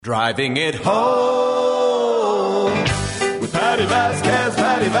Driving it home with Patty Vasquez,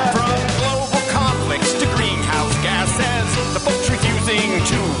 Patty Vasquez. From global conflicts to greenhouse gases, the folks refusing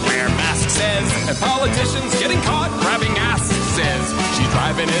to wear masks says, and politicians getting caught grabbing asses says, she's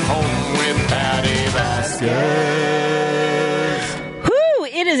driving it home with Patty Vasquez.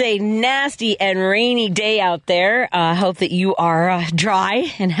 It is a nasty and rainy day out there. I hope that you are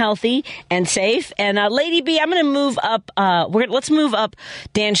dry and healthy and safe. And Lady B, I'm going to move up. Let's move up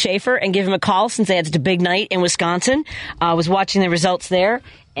Dan Schaefer and give him a call since they had such a big night in Wisconsin. I was watching the results there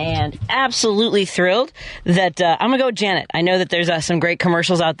and absolutely thrilled that I'm going to go with Janet. I know that there's some great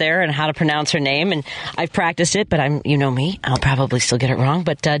commercials out there and how to pronounce her name, and I've practiced it, but you know me, I'll probably still get it wrong.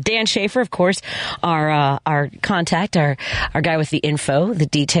 But Dan Schaefer, of course, our contact, our guy with the info, the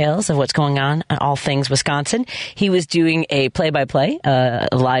details of what's going on all things Wisconsin. He was doing a play-by-play,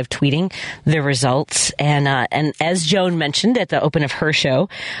 live tweeting the results, and as Joan mentioned at the open of her show,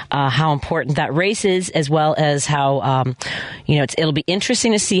 how important that race is, as well as how it'll be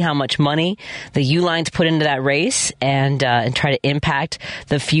interesting to see how much money the Uihleins put into that race and try to impact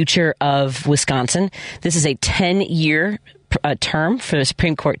the future of Wisconsin. This is a 10-year term for the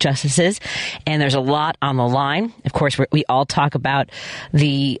Supreme Court justices, and there's a lot on the line. Of course, we all talk about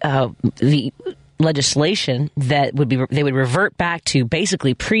the legislation that they would revert back to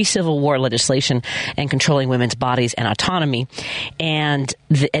basically pre-Civil War legislation and controlling women's bodies and autonomy, and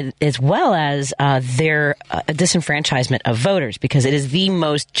as well as their disenfranchisement of voters, because it is the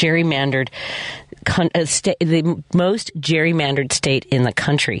most gerrymandered state in the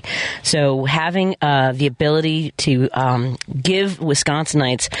country. So having the ability to give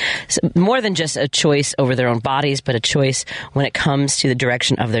Wisconsinites more than just a choice over their own bodies, but a choice when it comes to the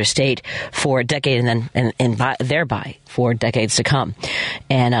direction of their state for a decade and thereby for decades to come.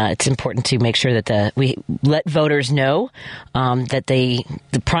 And it's important to make sure that we let voters know that the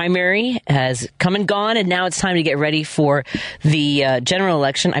primary has come and gone, and now it's time to get ready for the general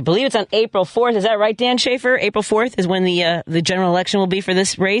election. I believe it's on April 4th. Is that right, Dan Schaefer? April 4th is when the general election will be for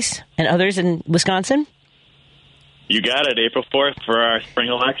this race and others in Wisconsin? You got it. April 4th for our spring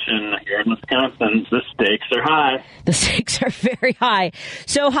election here in Wisconsin. The stakes are high. The stakes are very high.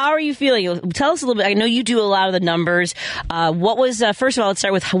 So how are you feeling? Tell us a little bit. I know you do a lot of the numbers. What was, first of all, let's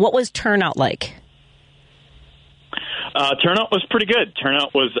start with what was turnout like? Turnout was pretty good.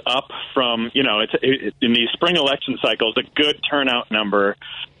 Turnout was up from, in these spring election cycles, a good turnout number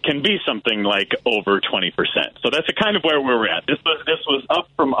can be something like over 20%. So that's kind of where we're at. This was up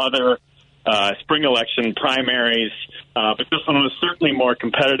from other spring election primaries, but this one was certainly more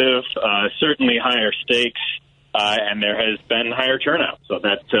competitive, certainly higher stakes, and there has been higher turnout. So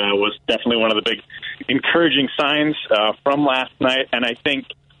that was definitely one of the big encouraging signs from last night. And I think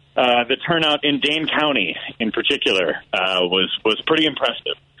the turnout in Dane County in particular was pretty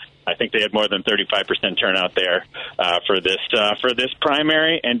impressive. I think they had more than 35% turnout there for this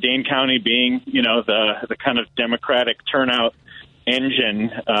primary, and Dane County being, the kind of Democratic turnout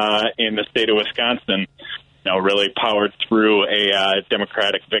engine in the state of Wisconsin, really powered through a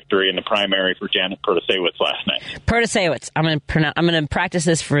Democratic victory in the primary for Janet Protasiewicz last night. Protasiewicz. I'm going to practice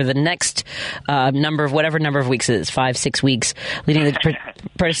this for the next whatever number of weeks it is, 5-6 weeks, leading the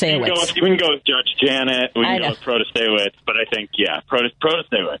Protasiewicz. We can go with Judge Janet. We can go with Protasiewicz, but I think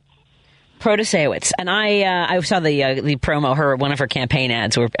Protasiewicz. Protasiewicz. And I saw the promo, one of her campaign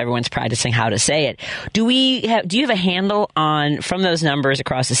ads where everyone's practicing how to say it. Do you have a handle from those numbers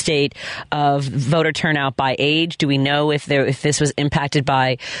across the state of voter turnout by age? Do we know if this was impacted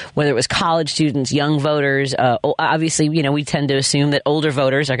by whether it was college students, young voters? Obviously, we tend to assume that older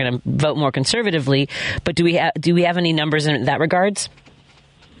voters are going to vote more conservatively, but do we have any numbers in that regards?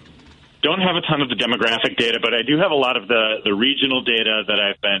 Don't have a ton of the demographic data, but I do have a lot of the regional data that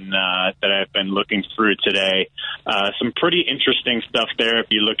I've been looking through today. Some pretty interesting stuff there.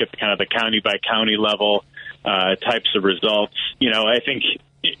 If you look at kind of the county by county level types of results, I think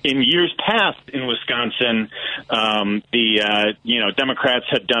in years past in Wisconsin, the Democrats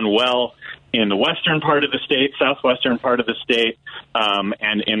had done well in the western part of the state, southwestern part of the state,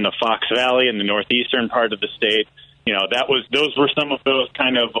 and in the Fox Valley in the northeastern part of the state. Those were some of those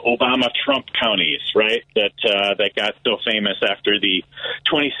kind of Obama-Trump counties, right? That got so famous after the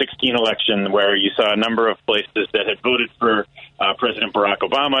 2016 election, where you saw a number of places that had voted for President Barack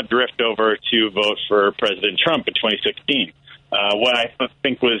Obama drift over to vote for President Trump in 2016. What I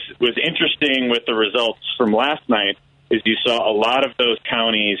think was interesting with the results from last night is you saw a lot of those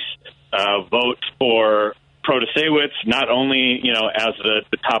counties vote for Protasiewicz, not only as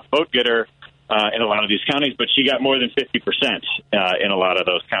the top vote getter in a lot of these counties, but she got more than 50% in a lot of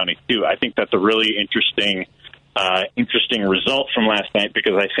those counties too. I think that's a really interesting interesting result from last night,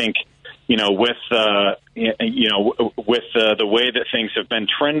 because I think, with the way that things have been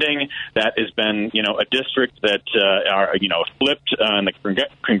trending, that has been, a district that are, flipped in the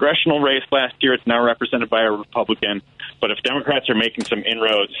congressional race last year. It's now represented by a Republican. But if Democrats are making some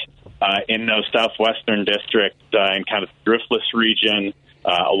inroads in those southwestern districts and kind of the Driftless region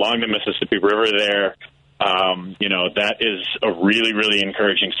along the Mississippi River there, that is a really, really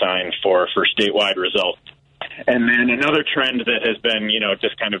encouraging sign for statewide results. And then another trend that has been,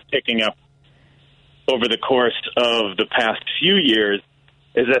 just kind of picking up over the course of the past few years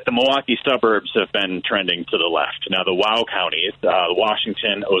is that the Milwaukee suburbs have been trending to the left. Now, the WOW counties,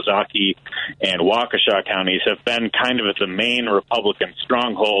 Washington, Ozaukee, and Waukesha counties have been kind of the main Republican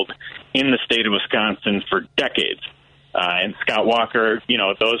stronghold in the state of Wisconsin for decades. And Scott Walker,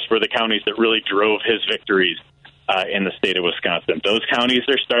 those were the counties that really drove his victories in the state of Wisconsin. Those counties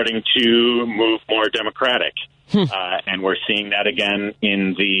are starting to move more Democratic, and we're seeing that again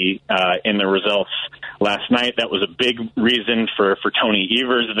in the results last night. That was a big reason for Tony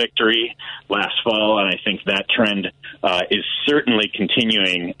Evers' victory last fall, and I think that trend is certainly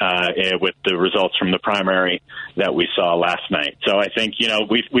continuing with the results from the primary that we saw last night. So I think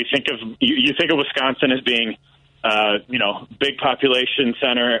we think of you think of Wisconsin as being big population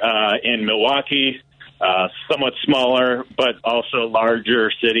center in Milwaukee. Somewhat smaller, but also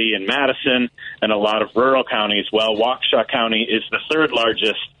larger city in Madison, and a lot of rural counties. Well, Waukesha County is the third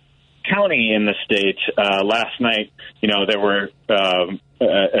largest county in the state. Last night, there were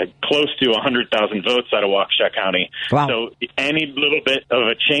close to 100,000 votes out of Waukesha County. Wow. So any little bit of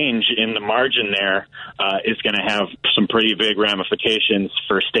a change in the margin there is going to have some pretty big ramifications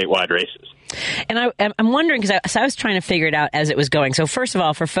for statewide races. And I'm wondering, because I was trying to figure it out as it was going. So first of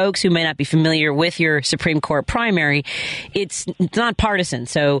all, for folks who may not be familiar with your Supreme Court primary, it's not partisan.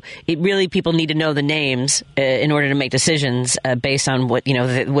 So it really, people need to know the names in order to make decisions based on what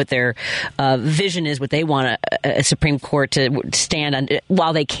what their vision is, what they want a Supreme Court to stand on.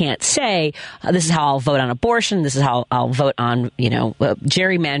 While they can't say this is how I'll vote on abortion, this is how I'll vote on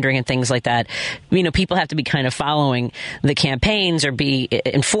gerrymandering and things like that. People have to be kind of following the campaigns or be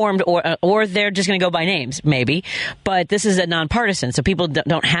informed, or they're just going to go by names, maybe. But this is a nonpartisan, so people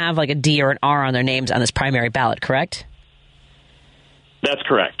don't have like a D or an R on their names on this primary ballot, correct? That's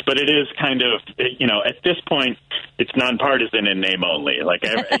correct. But it is kind of, at this point, it's nonpartisan in name only. Like,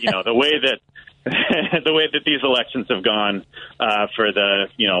 the way that these elections have gone for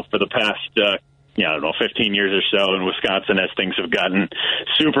the past, 15 years or so in Wisconsin, as things have gotten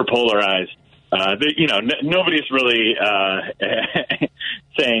super polarized. Nobody's really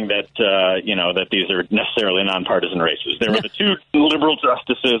saying that that these are necessarily nonpartisan races. There were the two liberal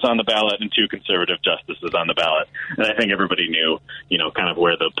justices on the ballot and two conservative justices on the ballot, and I think everybody knew, kind of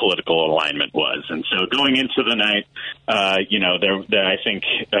where the political alignment was. And so going into the night, I think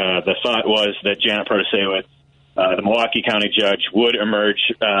the thought was that Janet Protasiewicz, the Milwaukee County judge, would emerge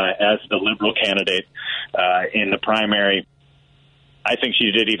as the liberal candidate in the primary. I think she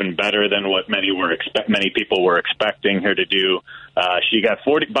did even better than what many people were expecting her to do. She got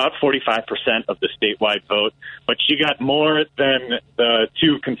about 45% of the statewide vote, but she got more than the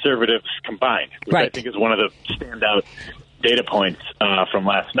two conservatives combined, which I think is one of the standout data points from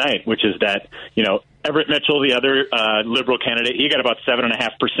last night, which is that, Everett Mitchell, the other liberal candidate, he got about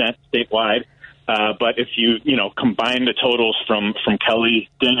 7.5% statewide. But if you combine the totals from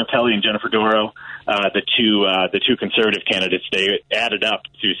Daniel Kelly and Jennifer Dorough, the two conservative candidates, they added up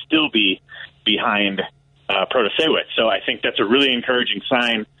to still be behind Protasiewicz. So I think that's a really encouraging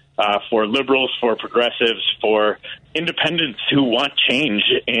sign for liberals, for progressives, for independents who want change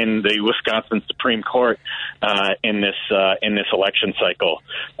in the Wisconsin Supreme Court in this election cycle.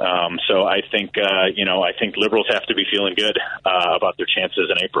 So I think I think liberals have to be feeling good about their chances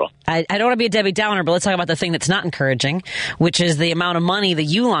in April. I don't want to be a Debbie Downer, but let's talk about the thing that's not encouraging, which is the amount of money the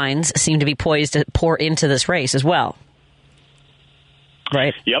U-Lines seem to be poised to pour into this race as well.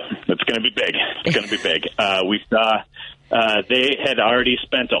 Right. Yep, it's going to be big. It's going to be big. We saw they had already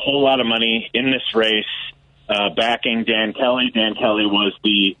spent a whole lot of money in this race backing Dan Kelly. Dan Kelly was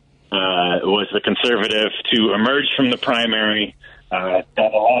the conservative to emerge from the primary. Got a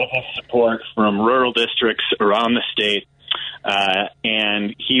lot of his support from rural districts around the state.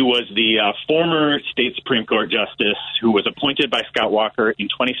 And he was the former state Supreme Court justice who was appointed by Scott Walker in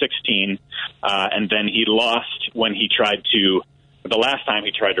 2016. And then he lost when he tried to. The last time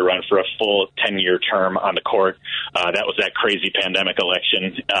he tried to run for a full 10-year term on the court, that was that crazy pandemic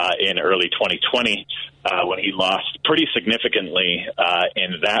election in early 2020 when he lost pretty significantly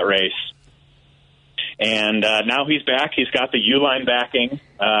in that race. And now he's back. He's got the Uline backing,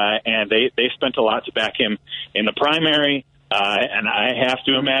 and they spent a lot to back him in the primary. And I have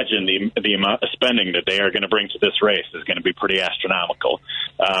to imagine the amount of spending that they are going to bring to this race is going to be pretty astronomical.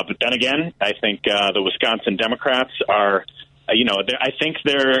 But then again, I think the Wisconsin Democrats are, I think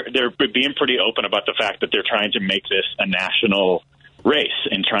they're being pretty open about the fact that they're trying to make this a national race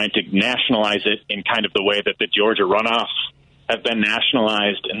and trying to nationalize it in kind of the way that the Georgia runoffs have been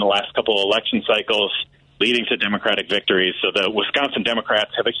nationalized in the last couple of election cycles, leading to Democratic victories. So the Wisconsin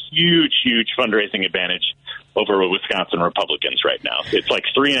Democrats have a huge, huge fundraising advantage over Wisconsin Republicans right now. It's like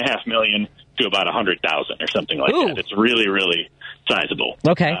 3.5 million to about 100,000 or something like that. It's really, really sizable.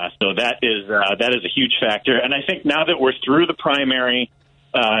 Okay. So that is a huge factor. And I think now that we're through the primary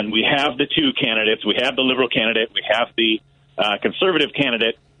and we have the two candidates, we have the liberal candidate, we have the conservative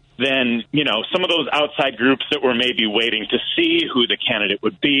candidate, then, some of those outside groups that were maybe waiting to see who the candidate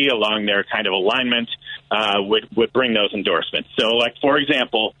would be along their kind of alignment would bring those endorsements. So, like, for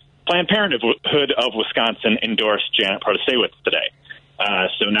example, Planned Parenthood of Wisconsin endorsed Janet Protasiewicz today.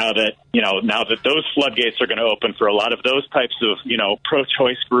 So now that those floodgates are going to open for a lot of those types of,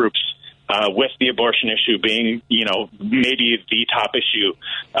 pro-choice groups, with the abortion issue being, maybe the top issue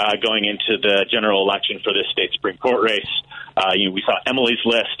going into the general election for this state Supreme Court race. We saw Emily's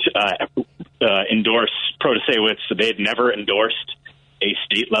List endorse Protasiewicz. They had never endorsed a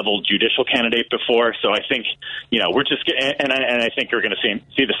state-level judicial candidate before. So I think, we're just and I think you're going to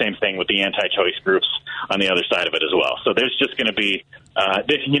see the same thing with the anti-choice groups on the other side of it as well. So there's just going to be,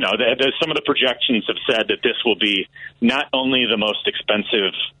 some of the projections have said that this will be not only the most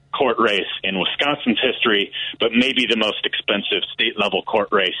expensive court race in Wisconsin's history, but maybe the most expensive state-level court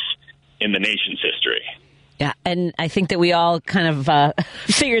race in the nation's history. Yeah, and I think that we all kind of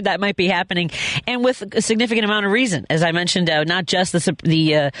figured that might be happening, and with a significant amount of reason. As I mentioned, not just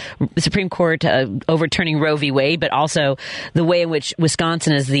the Supreme Court overturning Roe v. Wade, but also the way in which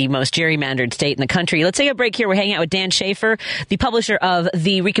Wisconsin is the most gerrymandered state in the country. Let's take a break here. We're hanging out with Dan Schaefer, the publisher of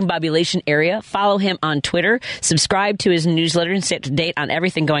the Recombobulation Area. Follow him on Twitter. Subscribe to his newsletter and stay up to date on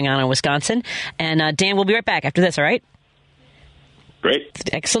everything going on in Wisconsin. And Dan, we'll be right back after this, all right? Great.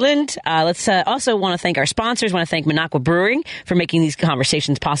 Excellent. Let's also want to thank our sponsors. Want to thank Minocqua Brewing for making these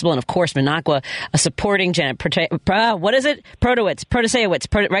conversations possible. And, of course, Minocqua supporting Janet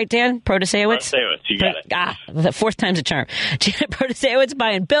Protasiewicz. Right, Dan? Protasiewicz? Protasiewicz. You got it. The fourth time's a charm. Janet Protasiewicz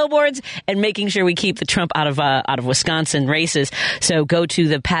buying billboards and making sure we keep the Trump out of Wisconsin races. So go to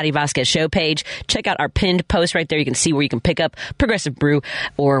the Patty Vasquez Show page. Check out our pinned post right there. You can see where you can pick up Progressive Brew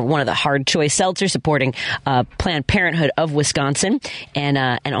or one of the Hard Choice Seltzers supporting Planned Parenthood of Wisconsin. And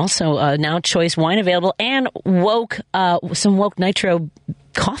also now Choice Wine available, and some Woke Nitro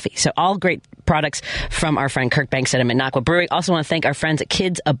coffee. So all great products from our friend Kirk Banks at Minocqua Brewing. Also want to thank our friends at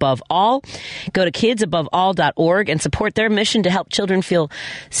Kids Above All. Go to kidsaboveall.org and support their mission to help children feel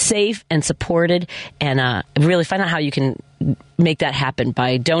safe and supported, and really find out how you can make that happen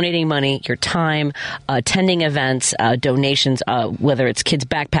by donating money, your time, attending events, donations, whether it's kids'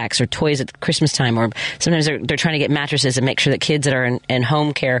 backpacks or toys at Christmas time, or sometimes they're trying to get mattresses and make sure that kids that are in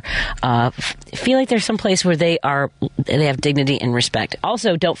home care feel like there's some place where they have dignity and respect.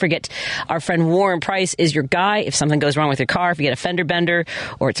 Also, don't forget our friend Warren Price is your guy. If something goes wrong with your car, if you get a fender bender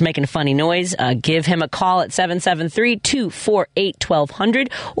or it's making a funny noise, give him a call at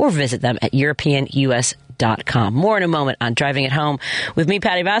 773-248-1200 or visit them at EuropeanUS.com. More in a moment on Driving It Home with me,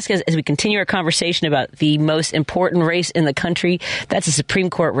 Patty Vasquez, as we continue our conversation about the most important race in the country. That's a Supreme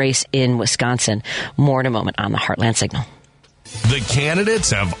Court race in Wisconsin. More in a moment on the Heartland Signal. The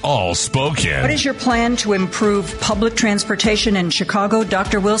candidates have all spoken. What is your plan to improve public transportation in Chicago,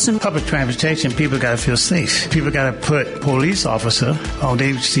 Dr. Wilson? Public transportation, people got to feel safe. People got to put police officer on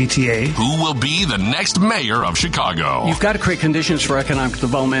their CTA. Who will be the next mayor of Chicago? You've got to create conditions for economic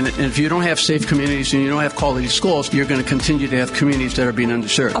development, and if you don't have safe communities and you don't have quality schools, you're going to continue to have communities that are being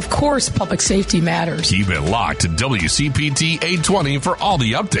underserved. Of course, public safety matters. Keep it locked to WCPT 820 for all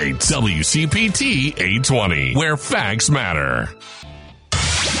the updates. WCPT 820, where facts matter.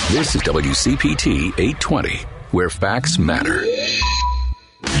 This is WCPT 820, where facts matter.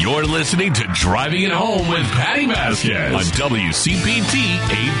 You're listening to Driving It Home with Patty Vasquez on WCPT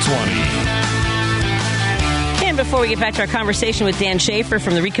 820. And before we get back to our conversation with Dan Schaefer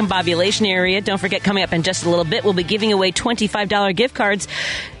from the Recombobulation Area, don't forget, coming up in just a little bit, we'll be giving away $25 gift cards,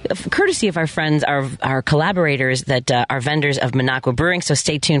 courtesy of our friends, our collaborators that are vendors of Minocqua Brewing. So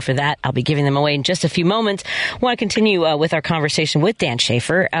stay tuned for that. I'll be giving them away in just a few moments. I want to continue with our conversation with Dan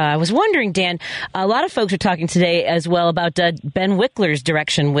Schaefer. I was wondering, Dan, a lot of folks are talking today as well about Ben Wickler's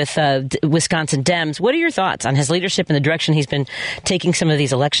direction with Wisconsin Dems. What are your thoughts on his leadership and the direction he's been taking some of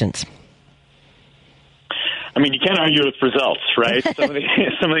these elections? I mean, you can't argue with results, right?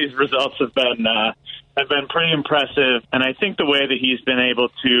 Some of these results have been pretty impressive, and I think the way that he's been able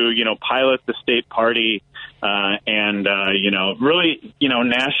to, pilot the state party and really,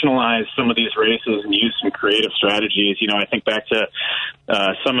 nationalize some of these races and use some creative strategies. I think back to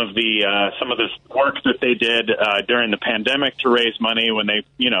some of this work that they did during the pandemic to raise money when they,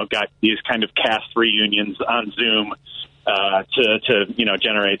 got these kind of cast reunions on Zoom to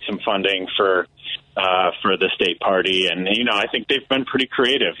generate some funding for the state party. And, I think they've been pretty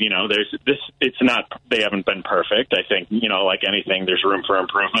creative. They haven't been perfect. I think, like anything, there's room for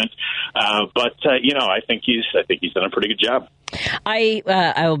improvement. But I think he's done a pretty good job.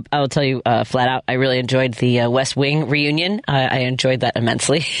 I'll tell you flat out, I really enjoyed the West Wing reunion. I enjoyed that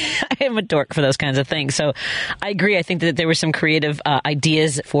immensely. I am a dork for those kinds of things. So I agree. I think that there were some creative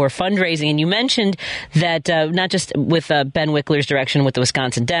ideas for fundraising. And you mentioned that not just with Ben Wickler's direction with the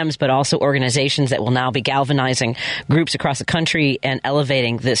Wisconsin Dems, but also organizations that will now be galvanizing groups across the country and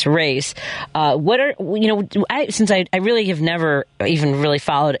elevating this race. Since I really have never even really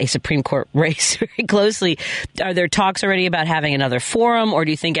followed a Supreme Court race very closely, are there talks already about having another forum, or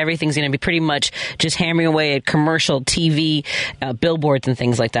do you think everything's going to be pretty much just hammering away at commercial TV, billboards and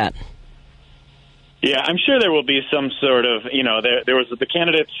things like that? Yeah, I'm sure there will be some sort of, there was the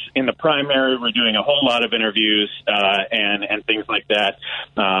candidates in the primary were doing a whole lot of interviews and things like that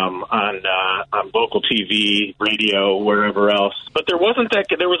on local TV, radio, wherever else. But there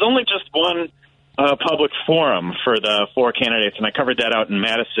was only just one public forum for the four candidates, and I covered that out in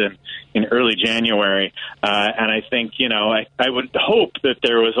Madison in early January. And I think, I would hope that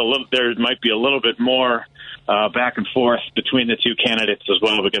there might be a little bit more back and forth between the two candidates as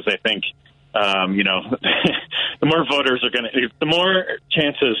well, because I think, the more voters the more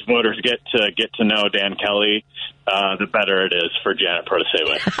chances voters get to know Dan Kelly, the better it is for Janet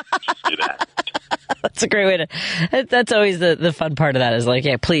Protasewicz. Just do that. That's a great way to. That's always the fun part of that is like,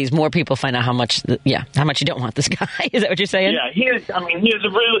 yeah, please, more people find out how much you don't want this guy. Is that what you're saying? Yeah, he is. I mean, he is a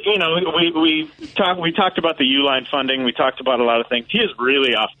really. We talked about the Uline funding. We talked about a lot of things. He is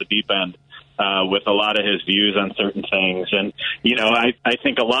really off the deep end with a lot of his views on certain things, and I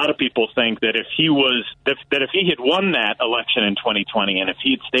think a lot of people think that if he had won that election in 2020, and if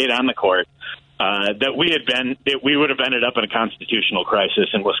he had stayed on the court, that we would have ended up in a constitutional crisis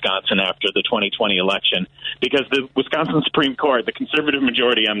in Wisconsin after the 2020 election, because the Wisconsin Supreme Court, the conservative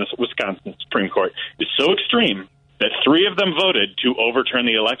majority on the Wisconsin Supreme Court, is so extreme that 3 of them voted to overturn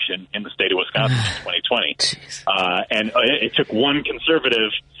the election in the state of Wisconsin in 2020. And it took one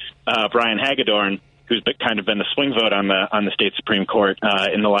conservative, Brian Hagedorn, who's kind of been the swing vote on the state Supreme Court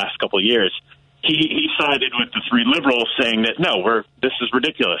in the last couple of years. He sided with the 3 liberals, saying that, no, this is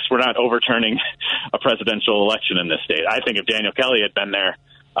ridiculous. We're not overturning a presidential election in this state. I think if Daniel Kelly had been there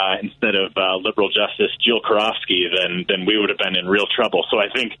instead of liberal Justice Jill Karofsky, then we would have been in real trouble. So I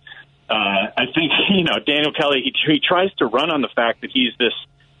think Daniel Kelly, he tries to run on the fact that he's this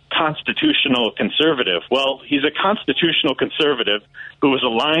constitutional conservative. Well, he's a constitutional conservative who was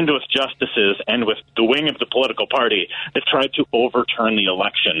aligned with justices and with the wing of the political party that tried to overturn the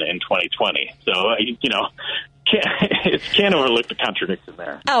election in 2020. So, can't overlook the contradiction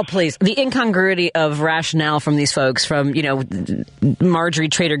there. Oh, please. The incongruity of rationale from these folks, from, Marjorie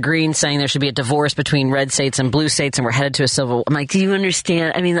Trader Green saying there should be a divorce between red states and blue states and we're headed to a civil. I'm like, do you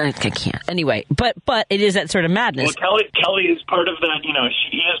understand? I mean, I can't. Anyway, but it is that sort of madness. Well, Kelly is part of that,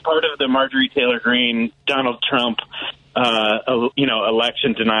 he is part of the Marjorie Taylor Greene, Donald Trump,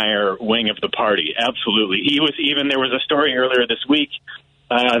 election denier wing of the party. Absolutely. There was a story earlier this week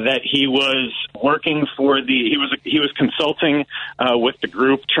that he was working he was consulting with the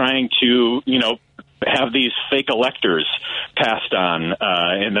group trying to, have these fake electors passed on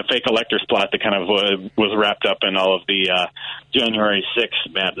in the fake electors plot that kind of was wrapped up in all of the January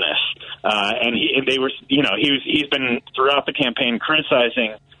 6th madness. And he's been throughout the campaign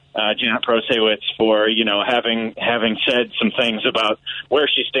criticizing Janet Protasewicz for, having said some things about where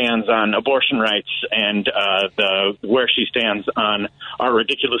she stands on abortion rights and where she stands on our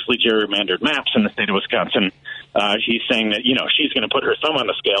ridiculously gerrymandered maps in the state of Wisconsin. He's saying that, she's going to put her thumb on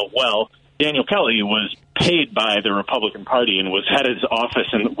the scale. Well, Daniel Kelly was paid by the Republican Party and was had his office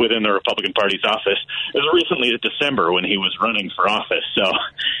within the Republican Party's office as recently as December when he was running for office. So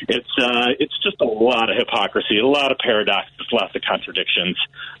it's just a lot of hypocrisy, a lot of paradoxes, lots of contradictions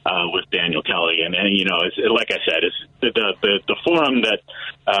with Daniel Kelly. And like I said, it's the forum that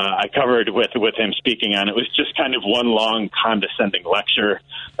I covered with him speaking on, it was just kind of one long condescending lecture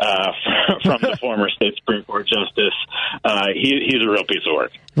from the former state Supreme Court justice. He's a real piece of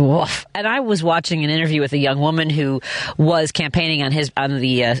work. Woof. And I was watching an interview with with a young woman who was campaigning on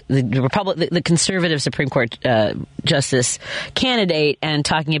the conservative Supreme Court justice candidate, and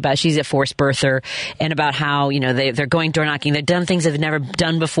talking about she's a forced birther, and about how they're going door knocking. They've done things they've never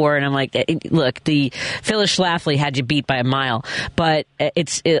done before, and I'm like, look, the Phyllis Schlafly had you beat by a mile, but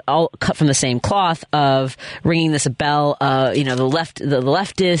it's all cut from the same cloth of ringing this bell. The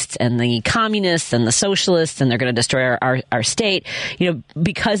leftists and the communists and the socialists, and they're going to destroy our state,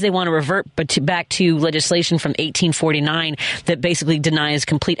 because they want to revert back to legislation from 1849 that basically denies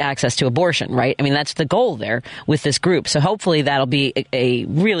complete access to abortion, right? I mean, that's the goal there with this group. So hopefully that'll be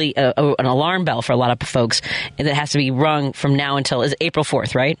an alarm bell for a lot of folks that has to be rung from now until April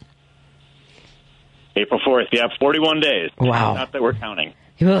 4th, right? April 4th, 41 days. Wow. Not that we're counting.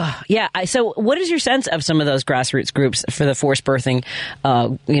 Yeah. So what is your sense of some of those grassroots groups for the forced birthing,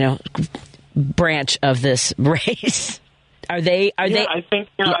 branch of this race? Are they? I think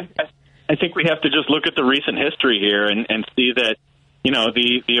I think we have to just look at the recent history here and see that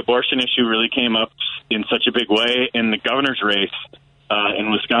the abortion issue really came up in such a big way in the governor's race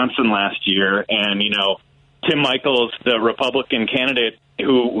in Wisconsin last year, and Tim Michels, the Republican candidate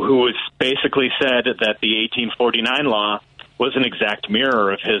who basically said that the 1849 law was an exact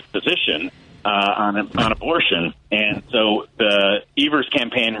mirror of his position on abortion. And so the Evers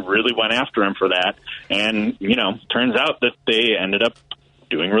campaign really went after him for that. And, turns out that they ended up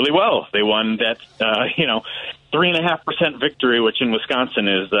doing really well. They won that, 3.5% victory, which in Wisconsin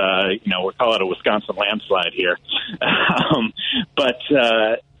is, we call it a Wisconsin landslide here. But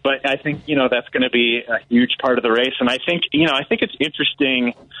I think, that's going to be a huge part of the race. And I think it's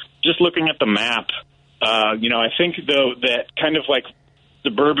interesting just looking at the map. I think, though, that kind of like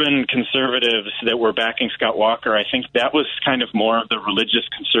suburban conservatives that were backing Scott Walker, I think that was kind of more of the religious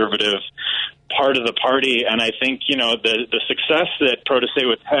conservative part of the party. And I think, the success that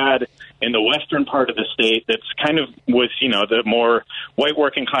Protasiewicz had in the western part of the state, that's kind of with, the more white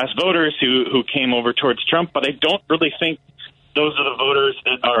working class voters who came over towards Trump. But I don't really think those are the voters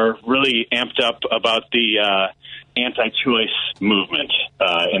that are really amped up about the anti-choice movement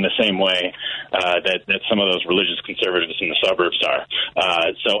in the same way that some of those religious conservatives in the suburbs are.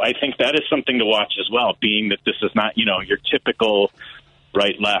 So I think that is something to watch as well, being that this is not, your typical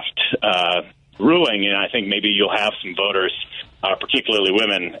right-left ruling. And I think maybe you'll have some voters, particularly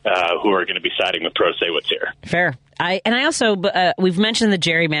women, who are going to be siding with Protasiewicz here. Fair. I also we've mentioned the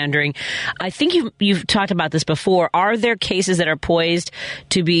gerrymandering. I think you've talked about this before. Are there cases that are poised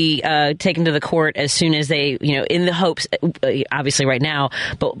to be taken to the court as soon as they, in the hopes, obviously right now,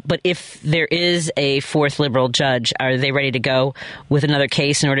 but if there is a fourth liberal judge, are they ready to go with another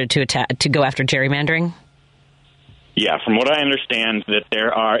case in order to go after gerrymandering? Yeah, from what I understand, that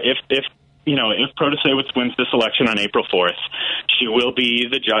there are if Protasiewicz wins this election on April 4th, she will be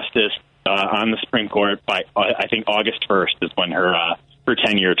the justice on the Supreme Court by, I think, August 1st is when her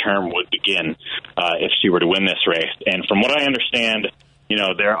 10-year term would begin if she were to win this race. And from what I understand,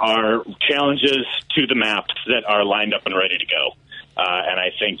 there are challenges to the maps that are lined up and ready to go. And I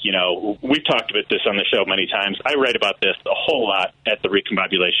think, we've talked about this on the show many times. I write about this a whole lot at the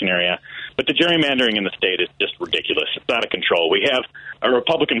recombobulation area. But the gerrymandering in the state is just ridiculous. It's out of control. We have a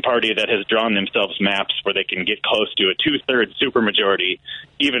Republican Party that has drawn themselves maps where they can get close to a 2/3 supermajority,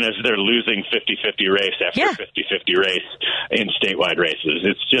 even as they're losing 50-50 race after 50-50 race in statewide races.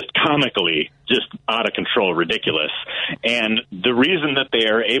 It's just comically just out of control, ridiculous. And the reason that they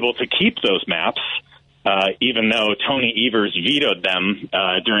are able to keep those maps, even though Tony Evers vetoed them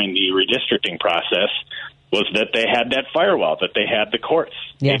during the redistricting process, was that they had that firewall, that they had the courts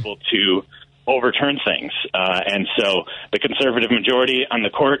able to overturn things. And so the conservative majority on the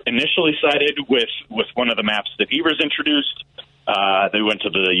court initially sided with one of the maps that Evers introduced. They went to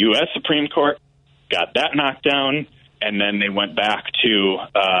the U.S. Supreme Court, got that knocked down, and then they went back to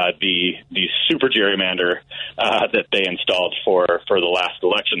the super gerrymander that they installed for the last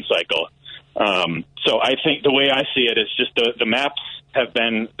election cycle. So I think the way I see it is just the maps have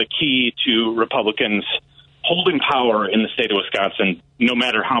been the key to Republicans holding power in the state of Wisconsin, no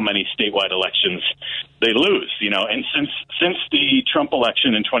matter how many statewide elections they lose. And since the Trump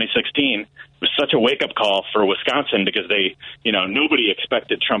election in 2016 was such a wake-up call for Wisconsin because nobody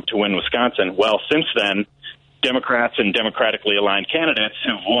expected Trump to win Wisconsin. Well, since then, Democrats and democratically aligned candidates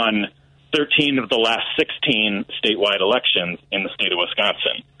have won 13 of the last 16 statewide elections in the state of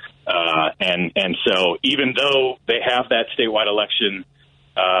Wisconsin. And so even though they have that statewide election,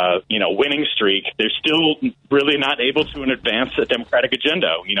 winning streak, they're still really not able to advance a Democratic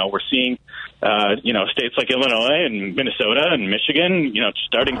agenda. We're seeing, states like Illinois and Minnesota and Michigan,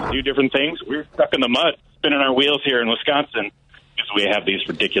 starting to do different things. We're stuck in the mud, spinning our wheels here in Wisconsin because we have these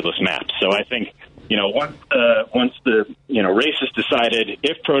ridiculous maps. So I think, once the race is decided,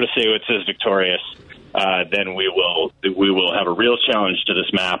 if Protasewicz is victorious, then we will have a real challenge to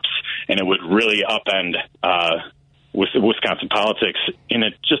this maps, and it would really upend with Wisconsin politics in a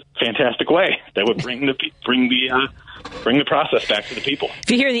just fantastic way. That would bring the process back to the people.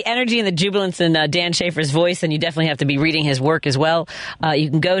 If you hear the energy and the jubilance in Dan Schaefer's voice, then you definitely have to be reading his work as well. You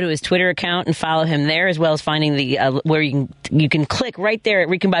can go to his Twitter account and follow him there, as well as finding the where you can click right there at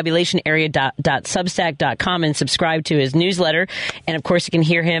recombobulationarea.substack.com and subscribe to his newsletter. And of course, you can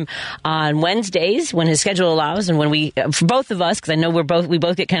hear him on Wednesdays when his schedule allows, and when we, for both of us, because I know we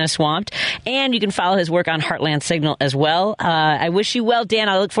both get kind of swamped. And you can follow his work on Heartland Signal as well. I wish you well, Dan.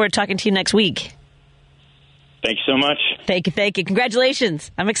 I look forward to talking to you next week. Thank you so much. Thank you.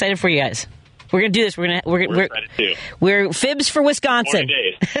 Congratulations. I'm excited for you guys. We're going to do this. We're excited too. We're Fibs for Wisconsin.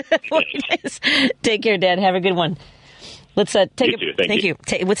 40 days. Take care, Dan. Have a good one. Let's take you too. Thank you.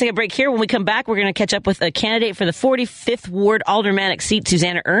 Let's take a break here. When we come back, we're going to catch up with a candidate for the 45th Ward Aldermanic seat,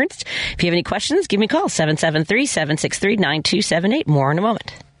 Susanna Ernst. If you have any questions, give me a call, 773-763-9278. More in a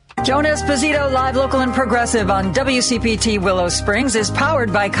moment. Joan Esposito, live, local, and progressive on WCPT Willow Springs is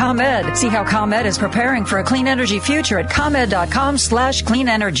powered by ComEd. See how ComEd is preparing for a clean energy future at ComEd.com/clean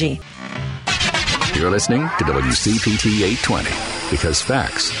energy. You're listening to WCPT 820 because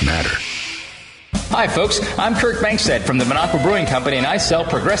facts matter. Hi, folks. I'm Kirk Bankstead from the Minocqua Brewing Company, and I sell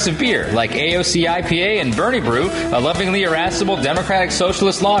progressive beer like AOC IPA and Bernie Brew, a lovingly irascible Democratic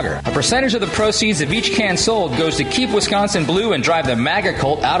Socialist lager. A percentage of the proceeds of each can sold goes to keep Wisconsin blue and drive the MAGA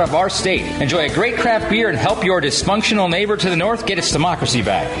cult out of our state. Enjoy a great craft beer and help your dysfunctional neighbor to the north get its democracy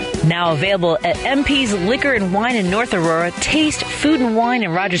back. Now available at MP's Liquor and Wine in North Aurora, Taste Food and Wine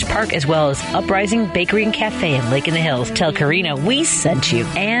in Rogers Park, as well as Uprising Bakery and Cafe in Lake in the Hills. Tell Karina we sent you,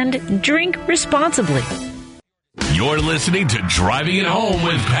 and drink responsibly. You're listening to Driving It Home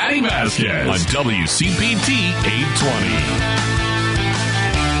with Patty Vasquez on WCPT 820.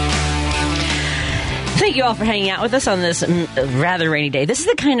 Thank you all for hanging out with us on this rather rainy day. This is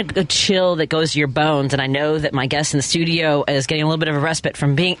the kind of chill that goes to your bones, and I know that my guest in the studio is getting a little bit of a respite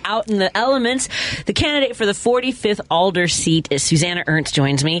from being out in the elements. The candidate for the 45th Alder seat is Susanna Ernst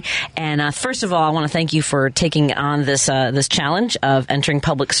joins me. And first of all, I want to thank you for taking on this challenge of entering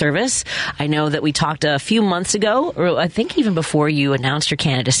public service. I know that we talked a few months ago, or I think even before you announced your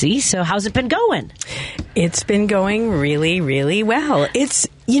candidacy. So how's it been going? It's been going really, really well. It's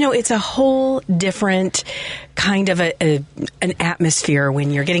a whole different kind of an atmosphere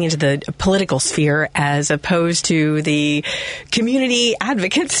when you're getting into the political sphere as opposed to the community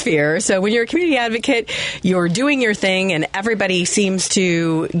advocate sphere. So when you're a community advocate, you're doing your thing and everybody seems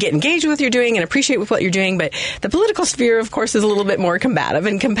to get engaged with what you're doing and appreciate with what you're doing. But the political sphere, of course, is a little bit more combative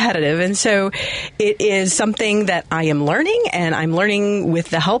and competitive. And so it is something that I am learning, and I'm learning with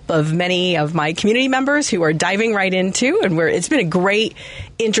the help of many of my community members who are diving right into, and it's been a great,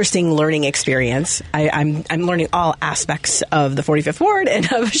 interesting learning experience. I'm learning all aspects of the 45th Ward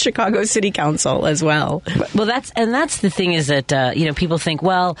and of Chicago City Council as well. Well, that's the thing is that, people think,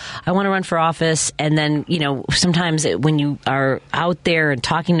 well, I want to run for office. And then, sometimes when you are out there and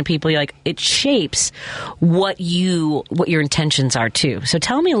talking to people, you're like, it shapes what your intentions are too. So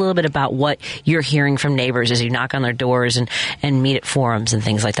tell me a little bit about what you're hearing from neighbors as you knock on their doors and meet at forums and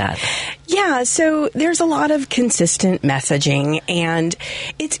things like that. Yeah, so there's a lot of consistent messaging, and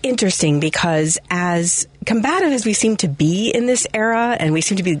it's interesting because as combative as we seem to be in this era, and we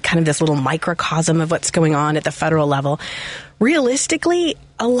seem to be kind of this little microcosm of what's going on at the federal level, realistically,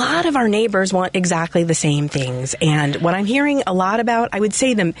 a lot of our neighbors want exactly the same things. And what I'm hearing a lot about, I would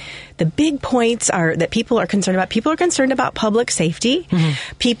say the big points are that people are concerned about. People are concerned about public safety.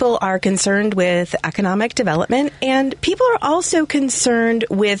 Mm-hmm. People are concerned with economic development. And people are also concerned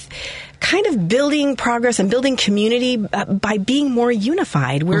with kind of building progress and building community by being more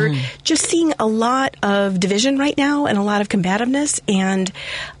unified. We're just seeing a lot of division right now and a lot of combativeness, and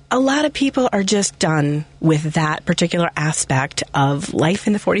a lot of people are just done with that particular aspect of life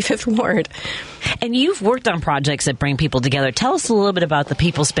in the 45th Ward. And you've worked on projects that bring people together. Tell us a little bit about the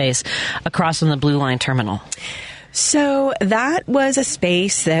People Space across from the Blue Line Terminal. So that was a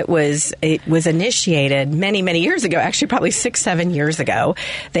space that was initiated many, many years ago, actually probably 6-7 years ago.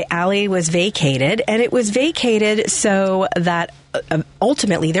 The alley was vacated, and it was vacated so that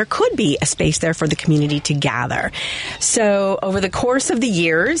ultimately there could be a space there for the community to gather. So over the course of the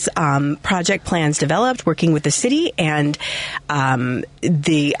years, project plans developed, working with the city, and I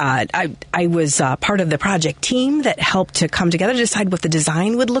was part of the project team that helped to come together to decide what the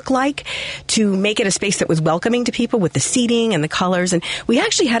design would look like to make it a space that was welcoming to people with the seating and the colors. And we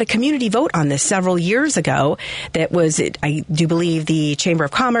actually had a community vote on this several years ago. That was, I do believe, the Chamber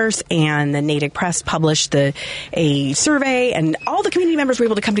of Commerce and the Natick Press published a survey, and all the community members were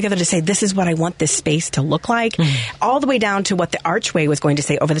able to come together to say, this is what I want this space to look like, all the way down to what the archway was going to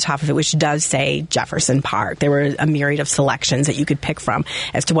say over the top of it, which does say Jefferson Park. There were a myriad of selections that you could pick from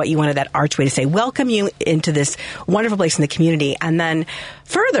as to what you wanted that archway to say, welcome you into this wonderful place in the community. And then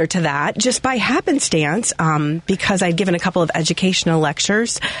further to that, just by happenstance, because I'd given a couple of educational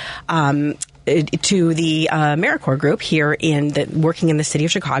lectures, to the AmeriCorps group here working in the city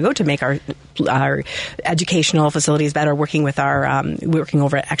of Chicago to make our educational facilities better, working with working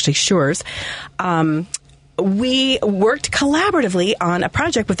over at actually Schurz. We worked collaboratively on a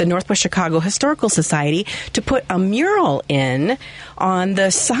project with the Northwest Chicago Historical Society to put a mural in on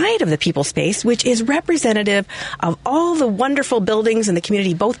the side of the People Space, which is representative of all the wonderful buildings in the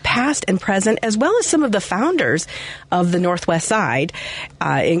community, both past and present, as well as some of the founders of the Northwest Side,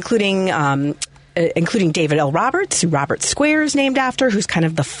 including David L. Roberts, who Roberts Square is named after, who's kind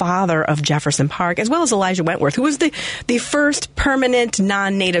of the father of Jefferson Park, as well as Elijah Wentworth, who was the first permanent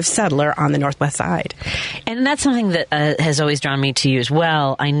non-native settler on the Northwest Side. And that's something that has always drawn me to you as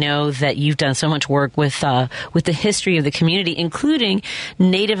well. I know that you've done so much work with the history of the community, including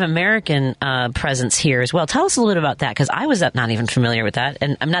Native American presence here as well. Tell us a little bit about that, because I was not even familiar with that.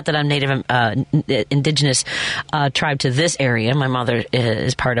 And I'm not that I'm Native indigenous tribe to this area. My mother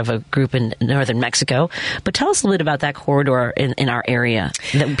is part of a group in northern Mexico. But tell us a little about that corridor in our area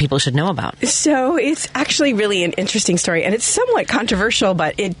that people should know about. So it's actually really an interesting story, and it's somewhat controversial,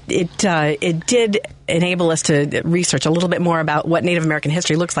 but it did enable us to research a little bit more about what Native American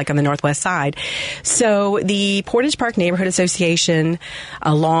history looks like on the Northwest Side. So the Portage Park Neighborhood Association,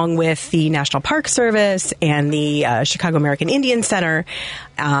 along with the National Park Service and the Chicago American Indian Center,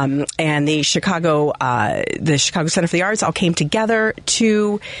 and the Chicago Center for the Arts all came together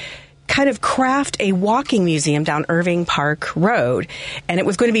to kind of craft a walking museum down Irving Park Road. And it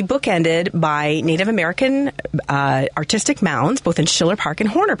was going to be bookended by Native American artistic mounds, both in Schiller Park and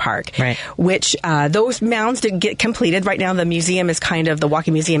Horner Park, right, which those mounds didn't get completed. Right now, the museum is the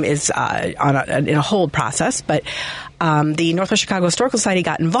walking museum is in a hold process, but the Northwest Chicago Historical Society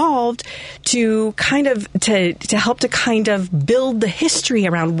got involved to help to kind of build the history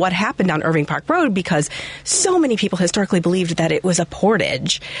around what happened on Irving Park Road, because so many people historically believed that it was a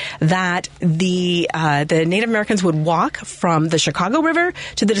portage, that the Native Americans would walk from the Chicago River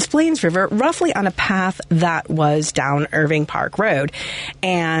to the Des Plaines River, roughly on a path that was down Irving Park Road.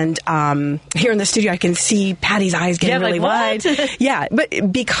 And here in the studio, I can see Patty's eyes getting really wide. Yeah,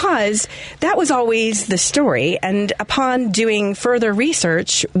 but because that was always the story, and upon doing further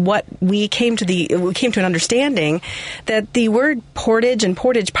research, we came to an understanding that the word portage and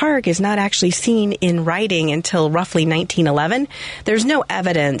Portage Park is not actually seen in writing until roughly 1911. There's no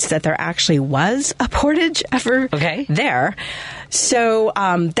evidence that there actually was a portage ever there. So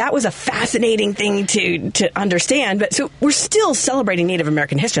that was a fascinating thing to understand. But so we're still celebrating Native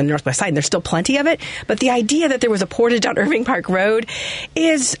American history on the Northwest Side, and there's still plenty of it. But the idea that there was a portage on Irving Park Road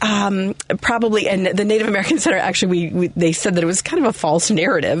is probably, and the Native American Center actually, they said that it was kind of a false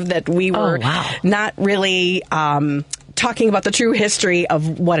narrative, that we were not really talking about the true history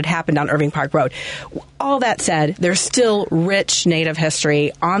of what had happened on Irving Park Road. All that said, there's still rich Native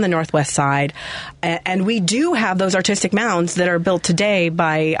history on the Northwest Side, and we do have those artistic mounds that are built today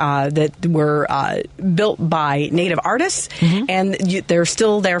that were built by Native artists, and they're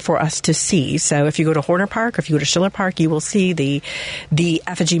still there for us to see. So if you go to Horner Park or if you go to Schiller Park, you will see the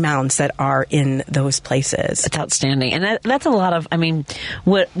effigy mounds that are in those places. It's outstanding, and that's a lot of. I mean,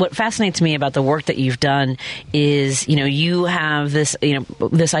 what fascinates me about the work that you've done is, you have this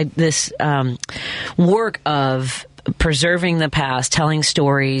work of preserving the past, telling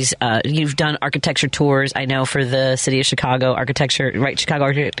stories. You've done architecture tours, I know, for the city of Chicago architecture, right? Chicago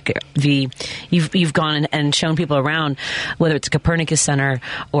Architecture. You've gone and shown people around, whether it's Copernicus Center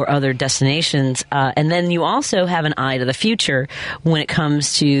or other destinations. And then you also have an eye to the future when it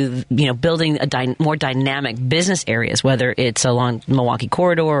comes to building more dynamic business areas, whether it's along Milwaukee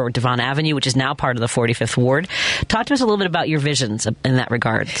Corridor or Devon Avenue, which is now part of the 45th Ward. Talk to us a little bit about your visions in that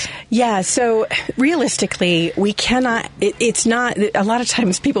regard. Yeah. So realistically, we cannot, it's not, a lot of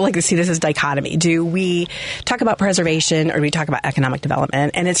times people like to see this as dichotomy. Do we talk about preservation or do we talk about economic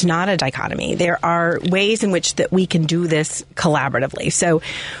development? And it's not a dichotomy. There are ways in which that we can do this collaboratively. So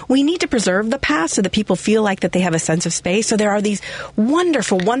we need to preserve the past so that people feel like that they have a sense of space. So there are these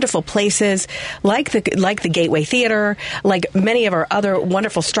wonderful, wonderful places like the Gateway Theater, like many of our other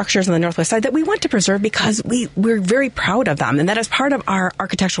wonderful structures on the Northwest Side that we want to preserve because we're very proud of them. And that is part of our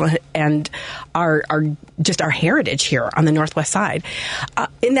architectural and our heritage here on the Northwest Side.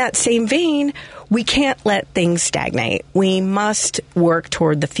 In that same vein, we can't let things stagnate. We must work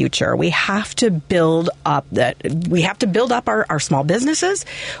toward the future. We have to build up our small businesses.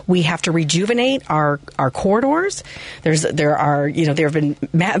 We have to rejuvenate our corridors. It's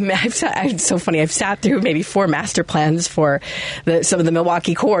so funny. I've sat through maybe 4 master plans for some of the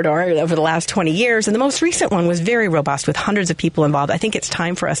Milwaukee corridor over the last 20 years. And the most recent one was very robust with hundreds of people involved. I think it's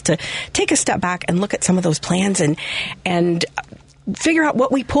time for us to take a step back and look at some of those plans and figure out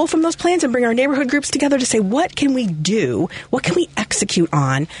what we pull from those plans and bring our neighborhood groups together to say, what can we do? What can we execute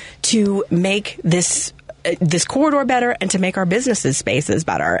on to make this corridor better and to make our businesses spaces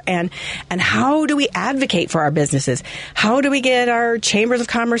better? And how do we advocate for our businesses? How do we get our chambers of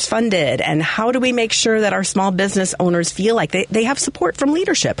commerce funded? And how do we make sure that our small business owners feel like they have support from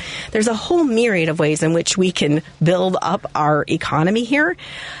leadership? There's a whole myriad of ways in which we can build up our economy here.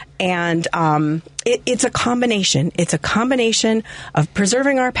 And it's a combination. It's a combination of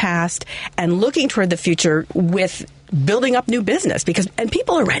preserving our past and looking toward the future with building up new business and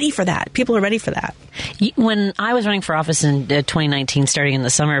people are ready for that. People are ready for that. When I was running for office in 2019, starting in the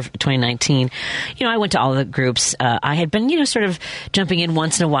summer of 2019, I went to all the groups. I had been, sort of jumping in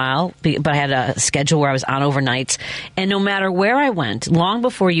once in a while, but I had a schedule where I was on overnights. And no matter where I went, long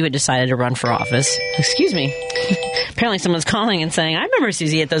before you had decided to run for office, excuse me, apparently someone's calling and saying, I remember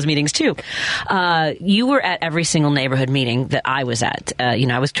Susie at those meetings too. You were at every single neighborhood meeting that I was at.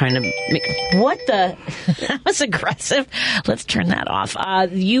 I was trying to make, that was aggressive. Let's turn that off.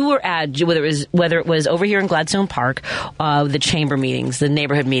 You were at, whether it was over here in Gladstone Park, the chamber meetings, the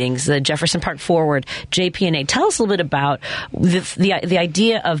neighborhood meetings, the Jefferson Park Forward, JP&A. Tell us a little bit about the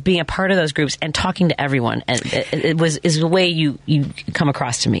idea of being a part of those groups and talking to everyone. Is the way you come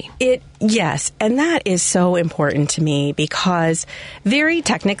across to me. Yes, and that is so important to me because very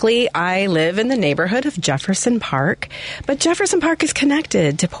technically I live in the neighborhood of Jefferson Park, but Jefferson Park is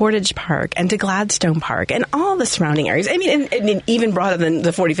connected to Portage Park and to Gladstone Park and all the surrounding areas. I mean, and even broader than the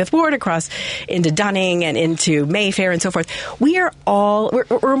 45th Ward across into Dunning and into Mayfair and so forth. We're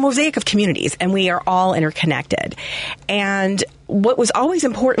a mosaic of communities and we are all interconnected. And what was always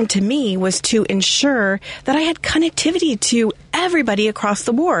important to me was to ensure that I had connectivity to everybody across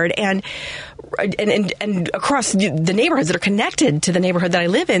the ward and across the neighborhoods that are connected to the neighborhood that I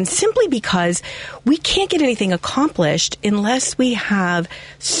live in, simply because we can't get anything accomplished unless we have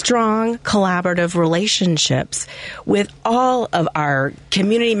strong collaborative relationships with all of our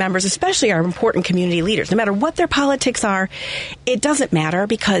community members, especially our important community leaders. No matter what their politics are, it doesn't matter,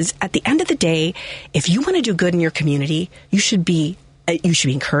 because at the end of the day, if you want to do good in your community, you should be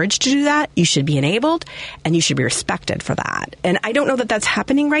encouraged to do that. You should be enabled, and you should be respected for that. And I don't know that that's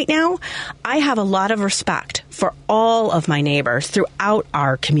happening right now. I have a lot of respect for all of my neighbors throughout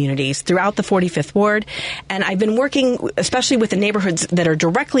our communities, throughout the 45th Ward. And I've been working, especially with the neighborhoods that are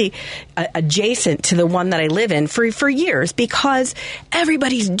directly adjacent to the one that I live in for years, because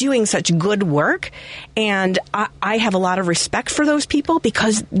everybody's doing such good work. And I have a lot of respect for those people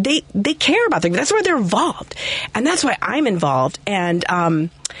because they care about things. That's why they're involved. And that's why I'm involved. And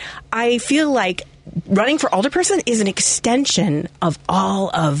I feel like running for alderperson is an extension of all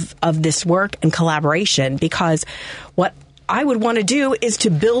of this work and collaboration, because what I would want to do is to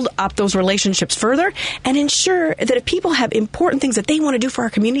build up those relationships further and ensure that if people have important things that they want to do for our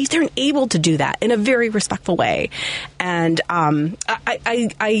communities, they're able to do that in a very respectful way. And I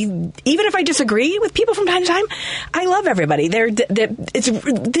even if I disagree with people from time to time, I love everybody. This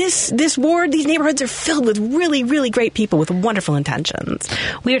ward, these neighborhoods are filled with really, really great people with wonderful intentions.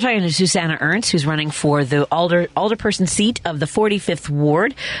 We are talking to Susanna Ernst, who's running for the alderperson seat of the 45th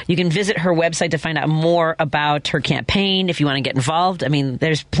Ward. You can visit her website to find out more about her campaign. If you want to get involved, I mean,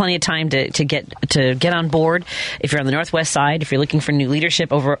 there's plenty of time to get on board. If you're on the Northwest Side, if you're looking for new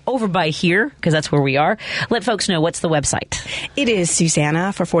leadership over by here, because that's where we are, let folks know what's the website. It is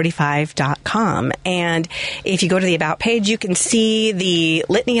SusannaFor45.com. And if you go to the About page, you can see the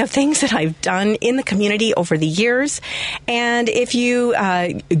litany of things that I've done in the community over the years. And if you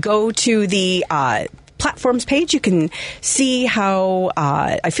go to the platforms page, you can see how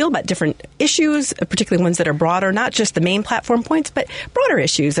I feel about different issues, particularly ones that are broader, not just the main platform points, but broader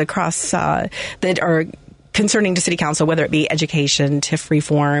issues across that are concerning to City Council, whether it be education, TIF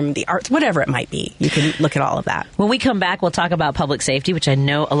reform, the arts, whatever it might be. You can look at all of that. When we come back, we'll talk about public safety, which I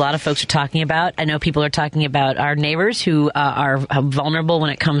know a lot of folks are talking about. I know people are talking about our neighbors who are vulnerable when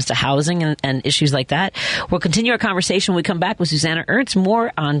it comes to housing and issues like that. We'll continue our conversation when we come back with Susanna Ernst.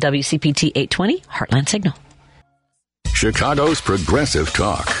 More on WCPT 820, Heartland Signal. Chicago's Progressive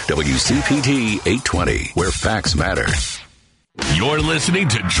Talk, WCPT 820, where facts matter. You're listening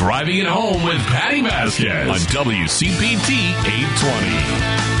to Driving It Home with Patty Vasquez on WCPT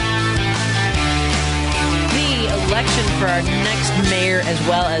 820. Election for our next mayor, as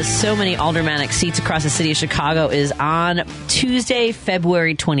well as so many aldermanic seats across the city of Chicago, is on Tuesday,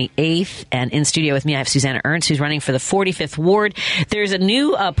 February 28th. And in studio with me, I have Susanna Ernst, who's running for the 45th Ward. There's a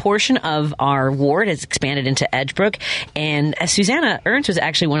new portion of our ward. It's expanded into Edgebrook. And Susanna Ernst was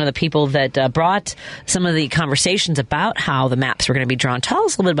actually one of the people that brought some of the conversations about how the maps were going to be drawn. Tell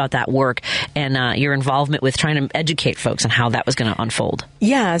us a little bit about that work and your involvement with trying to educate folks on how that was going to unfold.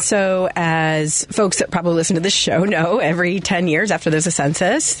 Yeah, so as folks that probably listen to this show know, every 10 years after there's a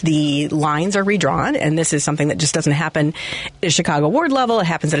census, the lines are redrawn, and this is something that just doesn't happen at a Chicago ward level. It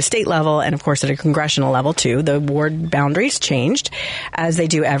happens at a state level, and of course at a congressional level too. The ward boundaries changed, as they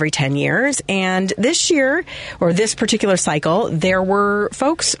do every 10 years. And this year, or this particular cycle, there were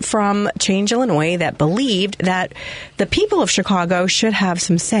folks from Change Illinois that believed that the people of Chicago should have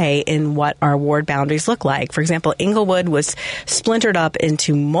some say in what our ward boundaries look like. For example, Englewood was splintered up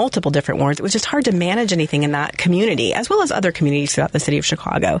into multiple different wards. It was just hard to manage anything in that community, as well as other communities throughout the city of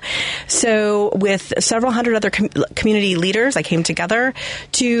Chicago. So with several hundred other community leaders, I came together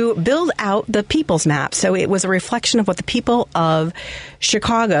to build out the people's map. So it was a reflection of what the people of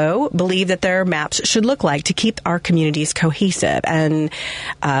Chicago believe that their maps should look like to keep our communities cohesive. And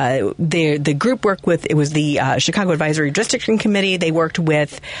the group worked with, it was the Chicago Advisory Districting Committee. They worked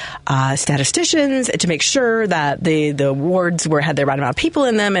with statisticians to make sure that the wards had the right amount of people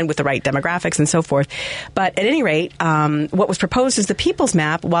in them and with the right demographics and so forth. But at any rate, what was proposed as the people's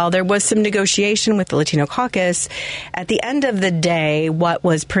map, while there was some negotiation with the Latino caucus, at the end of the day, what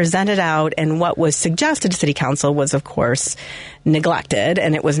was presented out and what was suggested to City Council was, of course, neglected,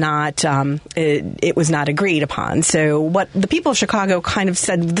 and it was not it was not agreed upon. So what the people of Chicago kind of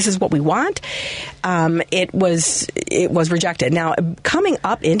said, this is what we want, it was rejected. Now, coming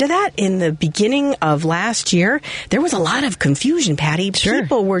up into that, in the beginning of last year, there was a lot of confusion, Patty. Sure.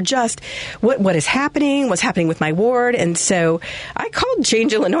 People were just, what is happening? What's happening with my ward? And so I called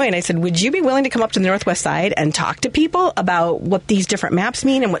Change Illinois and I said, would you be willing to come up to the Northwest Side and talk to people about what these different maps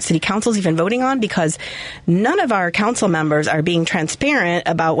mean and what City Council's even voting on? Because none of our council members are being transparent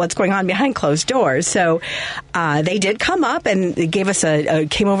about what's going on behind closed doors. So they did come up and gave us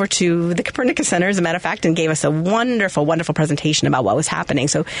came over to the Copernicus Center, as a matter of fact, and gave us a wonderful, wonderful presentation about what was happening.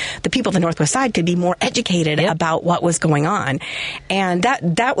 So the people of the Northwest Side could be more educated about what was going on. And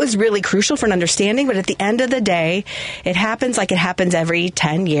that was really crucial for an understanding. But at the end of the day, it happens like it happens every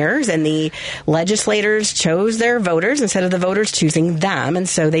 10 years. And the legislators chose their voters instead of the voters choosing them. And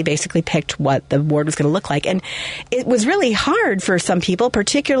so they basically picked what the ward was going to look like. And it was really hard for some people,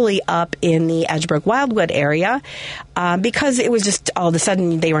 particularly up in the Edgebrook Wildwood area, because it was just all of a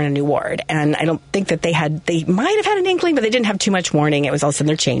sudden they were in a new ward. And I don't think that they might have had an inkling, but they didn't have too much warning. It was all of a sudden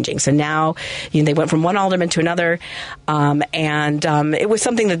they're changing. So now they went from one alderman to another, and it was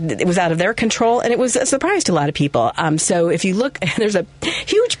something that it was out of their control, and it was a surprise to a lot of people. So if you look, there's a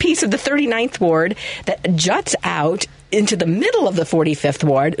huge piece of the 39th ward that juts out into the middle of the 45th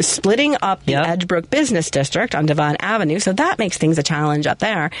Ward, splitting up the Edgebrook Business District on Devon Avenue. So that makes things a challenge up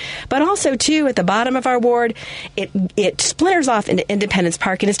there. But also, too, at the bottom of our ward, it splinters off into Independence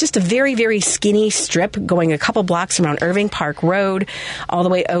Park, and it's just a very, very skinny strip going a couple blocks around Irving Park Road all the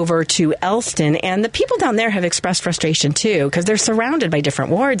way over to Elston. And the people down there have expressed frustration, too, because they're surrounded by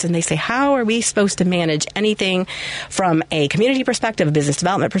different wards, and they say, how are we supposed to manage anything from a community perspective, a business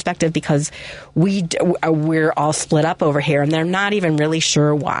development perspective, because we're all split up over here, and they're not even really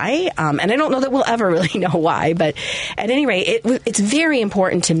sure why. And I don't know that we'll ever really know why, but at any rate, it's very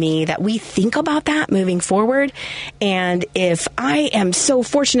important to me that we think about that moving forward. And if I am so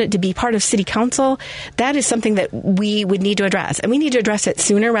fortunate to be part of City Council, that is something that we would need to address. And we need to address it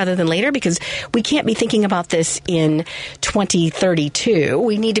sooner rather than later, because we can't be thinking about this in 2032.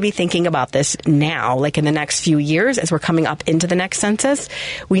 We need to be thinking about this now, like in the next few years as we're coming up into the next census.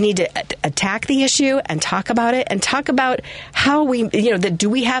 We need to attack the issue and talk about it, and talk about how do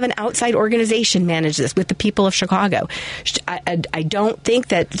we have an outside organization manage this with the people of Chicago? I don't think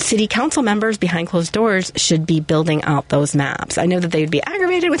that City Council members behind closed doors should be building out those maps. I know that they would be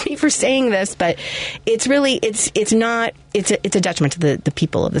aggravated with me for saying this, but it's really, it's not it's a detriment to the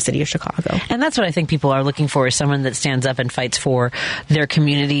people of the city of Chicago. And that's what I think people are looking for, is someone that stands up and fights for their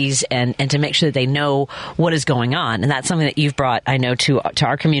communities and to make sure that they know what is going on. And that's something that you've brought, I know, to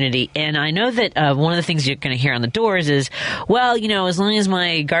our community. And I know that one of the things you're going to hear on the doors is, well, as long as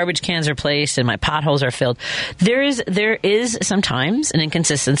my garbage cans are placed and my potholes are filled, there is sometimes an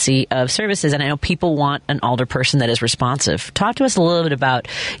inconsistency of services. And I know people want an alderperson that is responsive. Talk to us a little bit about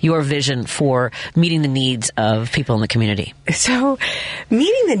your vision for meeting the needs of people in the community. So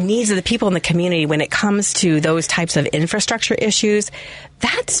meeting the needs of the people in the community when it comes to those types of infrastructure issues,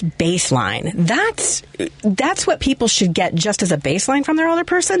 that's baseline. That's what people should get just as a baseline from their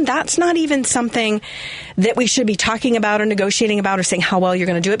alderperson. That's not even something that we should be talking about or negotiating about or saying how well you're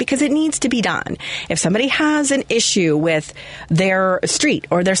going to do it, because it needs to be done. If somebody has an issue with their street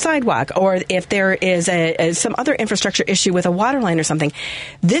or their sidewalk, or if there is some other infrastructure issue with a water line or something,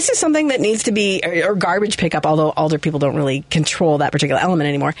 this is something that needs to be, or garbage pickup, although alder people don't really control that particular element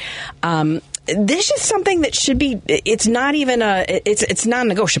anymore. This is something that should be, it's not even it's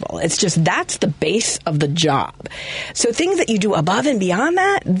non-negotiable. It's just, that's the base of the job. So things that you do above and beyond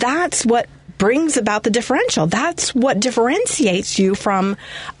that, that's what brings about the differential. That's what differentiates you from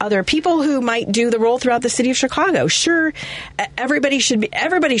other people who might do the role throughout the city of Chicago. Sure, everybody should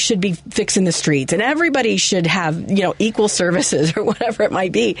be fixing the streets, and everybody should have, equal services or whatever it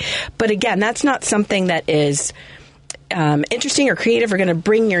might be. But again, that's not something that is interesting or creative or going to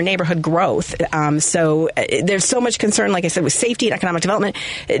bring your neighborhood growth. So there's so much concern, like I said, with safety and economic development.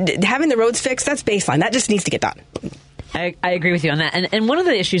 Having the roads fixed, that's baseline. That just needs to get done. I agree with you on that. And one of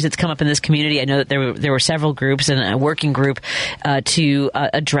the issues that's come up in this community, I know that there were several groups and a working group to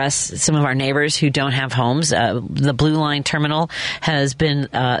address some of our neighbors who don't have homes. The Blue Line Terminal has been,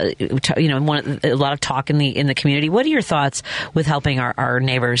 a lot of talk in the community. What are your thoughts with helping our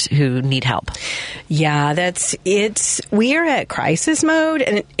neighbors who need help? Yeah, we are at crisis mode,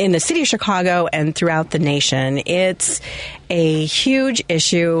 and in the city of Chicago and throughout the nation. It's a huge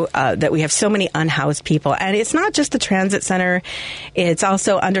issue that we have so many unhoused people. And it's not just the transit center. It's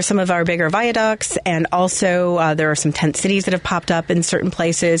also under some of our bigger viaducts. And also there are some tent cities that have popped up in certain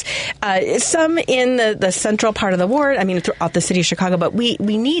places. Some in the central part of the ward, throughout the city of Chicago. But we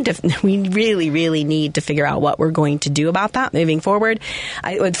really, really need to figure out what we're going to do about that moving forward.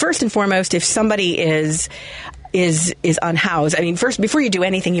 First and foremost, if somebody is unhoused. First, before you do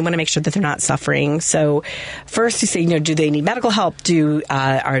anything, you want to make sure that they're not suffering. So first you say, do they need medical help?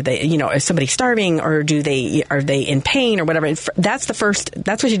 Are they, is somebody starving, or are they in pain or whatever? And that's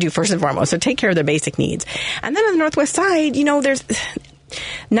what you do first and foremost. So take care of their basic needs. And then on the Northwest side, there's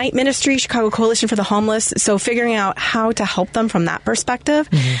Night Ministry, Chicago Coalition for the Homeless. So figuring out how to help them from that perspective.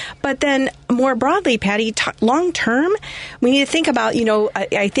 Mm-hmm. But then more broadly, Patty, long term, we need to think about,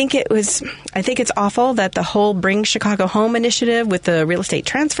 I think it's awful that the whole Bring Chicago Home initiative with the real estate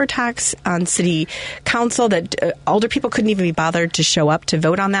transfer tax on city council, that older people couldn't even be bothered to show up to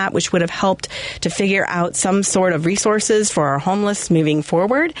vote on that, which would have helped to figure out some sort of resources for our homeless moving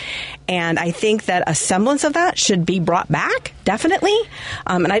forward. And I think that a semblance of that should be brought back, definitely.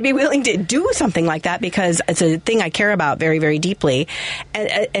 And I'd be willing to do something like that because it's a thing I care about very, very deeply.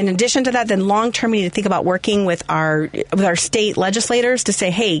 And in addition to that, then long term, we need to think about working with our state legislators to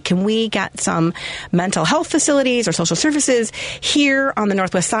say, hey, can we get some mental health facilities or social services here on the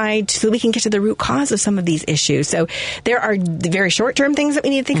Northwest side so we can get to the root cause of some of these issues? So there are the very short term things that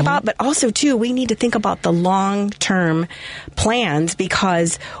we need to think about, but also too, we need to think about the long term plans,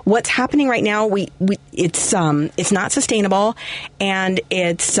 because what's happening right now, it's not sustainable, and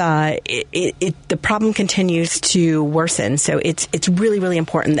the problem continues to worsen. So it's really, really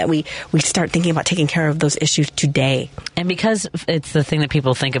important that we start thinking about taking care of those issues today. And because it's the thing that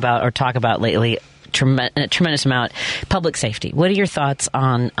people think about or talk about lately, a tremendous amount, public safety. What are your thoughts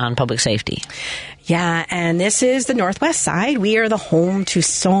on public safety? Yeah, and this is the Northwest Side. We are the home to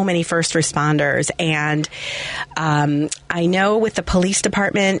so many first responders. And I know with the police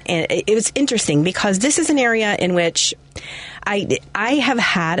department, it was interesting because this is an area in which I have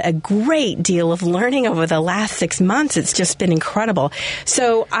had a great deal of learning over the last 6 months. It's just been incredible.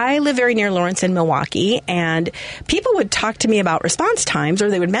 So I live very near Lawrence and Milwaukee, and people would talk to me about response times, or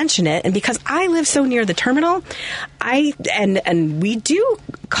they would mention it. And because I live so near the terminal, and we do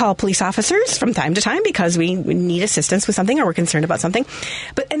call police officers from time to time because we need assistance with something or we're concerned about something.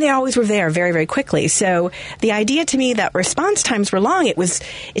 And they always were there very, very quickly. So the idea to me that response times were long, it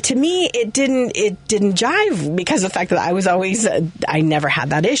didn't jive because of the fact that I was always I never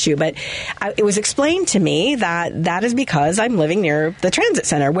had that issue. But it was explained to me that is because I'm living near the transit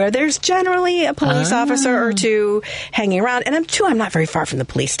center where there's generally a police officer or two hanging around. And I'm not very far from the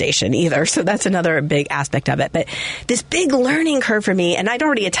police station either. So that's another big aspect of it. But this big learning curve for me, and I'd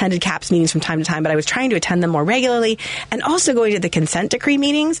already attended CAPS meetings from time to time, but I was trying to attend them more regularly and also going to the consent decree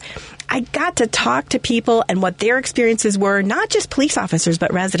meetings. I got to talk to people and what their experiences were, not just police officers,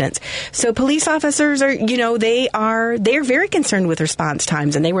 but residents. So police officers are, they're very concerned with response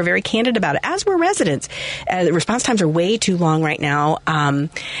times, and they were very candid about it, as were residents. The response times are way too long right now.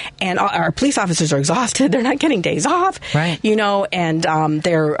 And our police officers are exhausted. They're not getting days off, right? And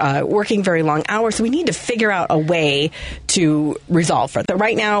they're working very long hours. So we need to figure out a way to resolve for it. But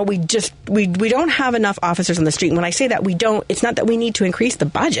right now, we don't have enough officers on the street. And when I say that, it's not that we need to increase the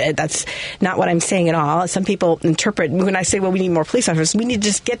budget. That's not what I'm saying at all. Some people interpret when I say, well, we need more police officers, we need to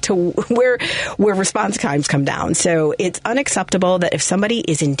just get to where response times come down. So it's unacceptable that if somebody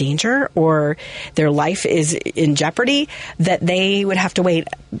is in danger or their life is in jeopardy, that they would have to wait,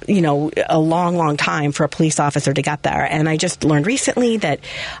 a long, long time for a police officer to get there. And I just learned recently that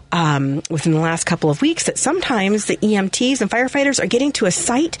within the last couple of weeks that sometimes the EMTs and firefighters are getting to a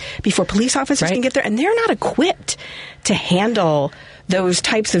site before police officers can get there, and they're not equipped to handle those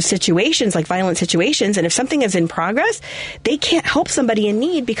types of situations, like violent situations. And if something is in progress, they can't help somebody in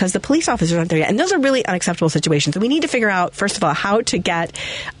need because the police officers aren't there yet. And those are really unacceptable situations. So we need to figure out, first of all, how to get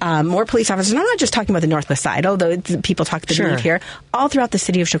more police officers. And I'm not just talking about the Northwest Side, although people talk the need here, all throughout the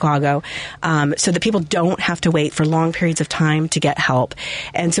city of Chicago, so that people don't have to wait for long periods of time to get help.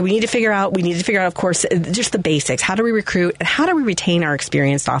 And so we need to figure out, of course, just the basics. How do we recruit and how do we retain our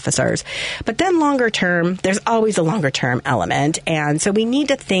experienced officers? But then longer term, there's always a longer term element. And so we need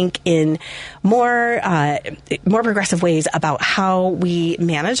to think in more progressive ways about how we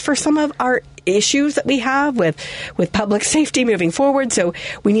manage for some of our issues that we have with public safety moving forward. So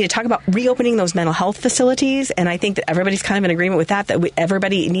we need to talk about reopening those mental health facilities. And I think that everybody's kind of in agreement with that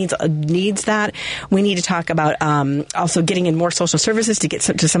everybody needs that. We need to talk about also getting in more social services to get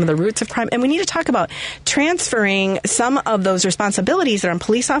to some of the roots of crime. And we need to talk about transferring some of those responsibilities that are on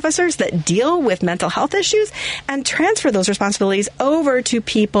police officers that deal with mental health issues and transfer those responsibilities over to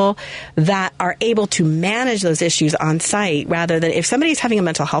people that are able to manage those issues on site, rather than if somebody's having a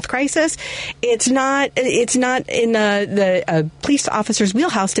mental health crisis, it's not in the police officer's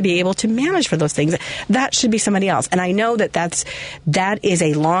wheelhouse to be able to manage for those things. That should be somebody else. And I know that is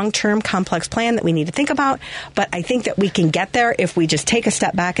a long-term complex plan that we need to think about, but I think that we can get there if we just take a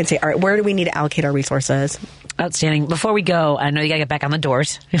step back and say, all right, where do we need to allocate our resources? Outstanding. Before we go, I know you got to get back on the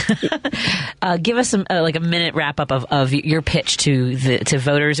doors. Give us some a minute wrap up of your pitch to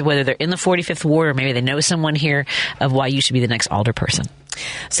voters, whether they're in the 45th Ward or maybe they know someone here, of why you should be the next alderperson.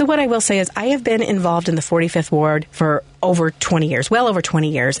 So what I will say is I have been involved in the 45th Ward for over 20 years, well over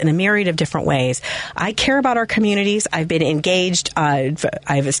 20 years, in a myriad of different ways. I care about our communities. I've been engaged. I've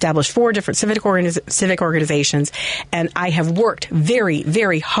established 4 different civic organizations, and I have worked very,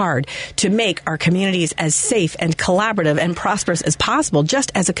 very hard to make our communities as safe and collaborative and prosperous as possible,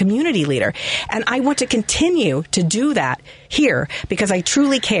 just as a community leader. And I want to continue to do that here because I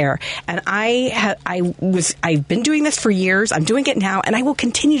truly care. And I've been doing this for years. I'm doing it now, and I will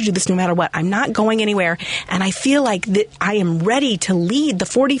continue to do this no matter what. I'm not going anywhere, and I feel like that I am ready to lead the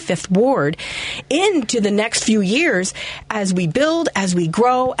 45th Ward into the next few years as we build, as we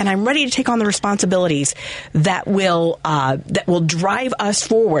grow, and I'm ready to take on the responsibilities that will drive us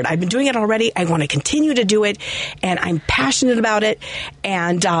forward. I've been doing it already. I want to continue to do it, and I'm passionate about it,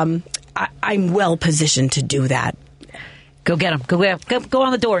 and I'm well positioned to do that. Go get them. Go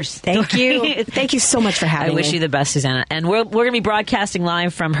on the doors. Thank you. Thank you so much for having me. I wish you the best, Susanna. And we're going to be broadcasting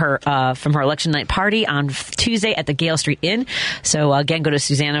live from her election night party on Tuesday at the Gale Street Inn. So again, go to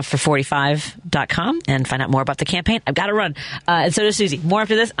SusannaFor45.com and find out more about the campaign. I've got to run. And so does Susie. More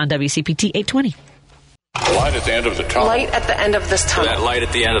after this on WCPT 820. Light at the end of the tunnel. Light at the end of this tunnel. That light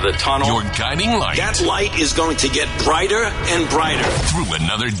at the end of the tunnel. Your guiding light. That light is going to get brighter and brighter. Through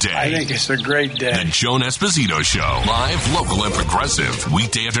another day. I think it's a great day. The Joan Esposito Show. Live, local, and progressive.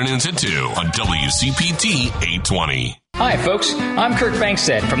 Weekday afternoons at 2 on WCPT 820. Hi, folks. I'm Kirk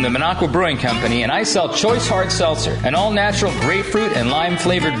Bankstead from the Minocqua Brewing Company, and I sell Choice Hard Seltzer, an all-natural grapefruit and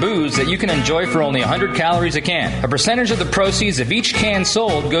lime-flavored booze that you can enjoy for only 100 calories a can. A percentage of the proceeds of each can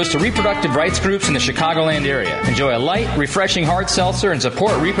sold goes to reproductive rights groups in the Chicagoland area. Enjoy a light, refreshing hard seltzer and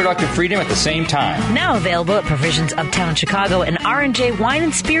support reproductive freedom at the same time. Now available at Provisions Uptown Chicago and R&J Wine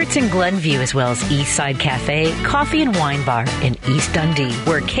and Spirits in Glenview, as well as Eastside Cafe, Coffee and Wine Bar in East Dundee,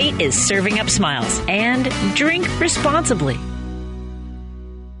 where Kate is serving up smiles. And drink responsibly.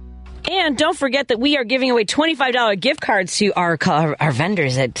 And don't forget that we are giving away $25 gift cards to our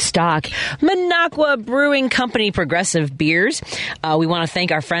vendors at stock Minocqua Brewing Company Progressive Beers. We want to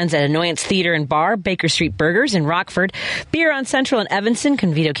thank our friends at Annoyance Theater and Bar, Baker Street Burgers in Rockford, Beer on Central in Evanston,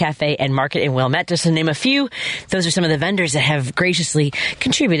 Convito Cafe and Market in Wilmette, just to name a few. Those are some of the vendors that have graciously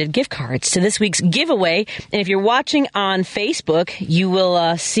contributed gift cards to this week's giveaway. And if you're watching on Facebook, you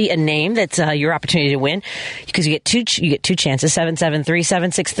will see a name that's your opportunity to win, because you get two chances,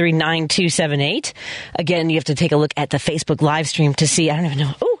 773-763-9278. Again, you have to take a look at the Facebook live stream to see, I don't even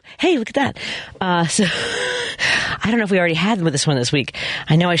know. Oh, hey, look at that. So I don't know if we already had this one this week.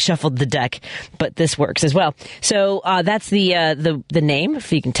 I know I shuffled the deck, but this works as well. So that's the name.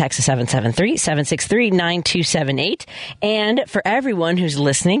 If you can text to 773-763-9278. And for everyone who's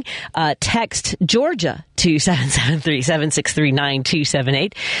listening, text Georgia to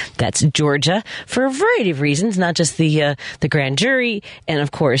 773-763-9278. That's Georgia for a variety of reasons, not just the grand jury. And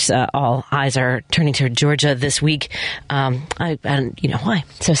of course, all eyes are turning to Georgia this week. And you know why.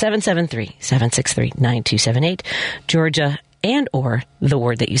 So 773-763-9278, Georgia, and or the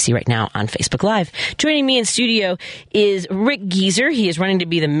word that you see right now on Facebook Live. Joining me in studio is Rick Gieser. He is running to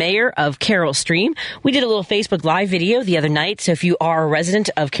be the mayor of Carol Stream. We did a little Facebook Live video the other night, so if you are a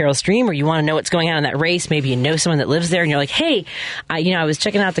resident of Carol Stream or you want to know what's going on in that race, maybe you know someone that lives there and you're like, hey, I was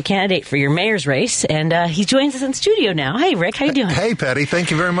checking out the candidate for your mayor's race, and he joins us in studio now. Hey, Rick, how you doing? Hey, Patty.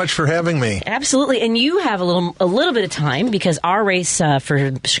 Thank you very much for having me. Absolutely. And you have a little bit of time, because our race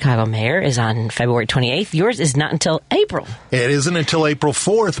for Chicago mayor is on February 28th. Yours is not until April. It isn't until April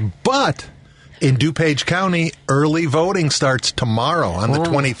 4th, but in DuPage County, early voting starts tomorrow on the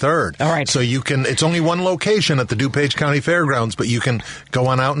 23rd. All right. So it's only one location at the DuPage County Fairgrounds, but you can go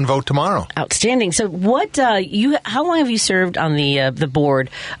on out and vote tomorrow. Outstanding. So how long have you served on the board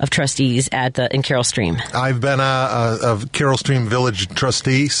of trustees in Carol Stream? I've been a Carol Stream Village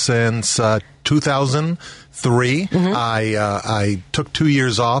trustee since 2003. Mm-hmm. I took 2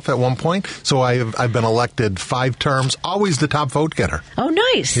 years off at one point, so I've been elected 5 terms, always the top vote getter. Oh,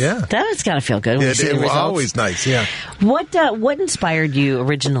 nice. Yeah. That's got to feel good when you see the results. Always nice, yeah. What inspired you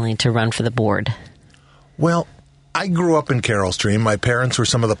originally to run for the board? Well, I grew up in Carol Stream. My parents were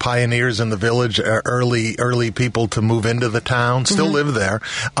some of the pioneers in the village, early people to move into the town, still live there.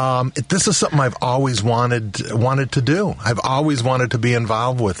 This is something I've always wanted to do. I've always wanted to be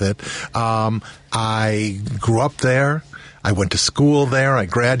involved with it. I grew up there. I went to school there. I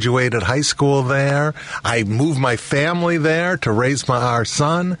graduated high school there. I moved my family there to raise our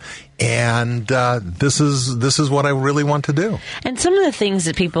son. And this is what I really want to do. And some of the things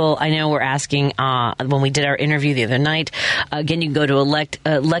that people I know were asking when we did our interview the other night, again, you can go to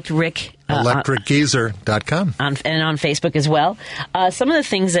electric electricgeezer.com and on Facebook as well. Some of the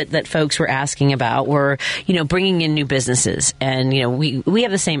things that folks were asking about were, bringing in new businesses. And, we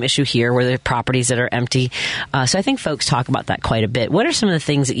have the same issue here where there are properties that are empty. So I think folks talk about that quite a bit. What are some of the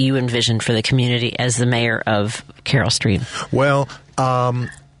things that you envisioned for the community as the mayor of Carol Stream? Well,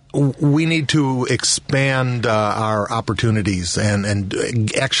 we need to expand our opportunities and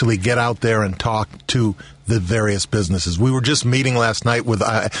actually get out there and talk to the various businesses. We were just meeting last night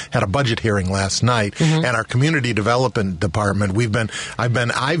had a budget hearing last night, and our community development department. I've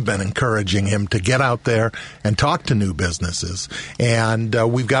been encouraging him to get out there and talk to new businesses, and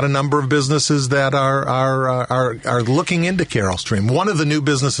we've got a number of businesses that are looking into Carol Stream. One of the new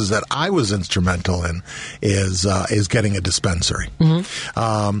businesses that I was instrumental in is getting a dispensary.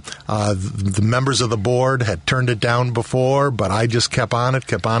 The members of the board had turned it down before, but I just kept on it,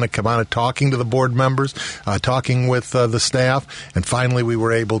 talking to the board members, talking with the staff, and finally we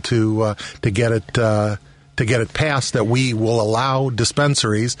were able to get it passed that we will allow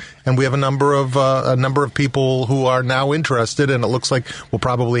dispensaries, and we have a number of people who are now interested, and it looks like we'll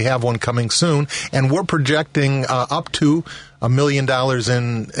probably have one coming soon, and we're projecting up to $1 million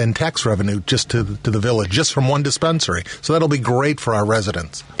in tax revenue just to the village, just from one dispensary. So that'll be great for our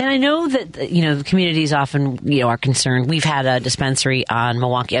residents. And I know that, the communities often, are concerned. We've had a dispensary on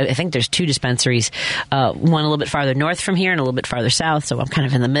Milwaukee. I think there's 2 dispensaries, one a little bit farther north from here and a little bit farther south. So I'm kind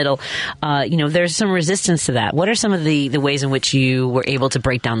of in the middle. There's some resistance to that. What are some of the ways in which you were able to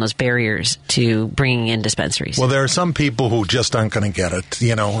break down those barriers to bringing in dispensaries? Well, there are some people who just aren't going to get it.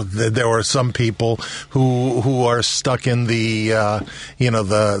 There are some people who are stuck in that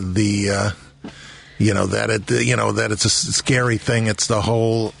it's a scary thing. It's the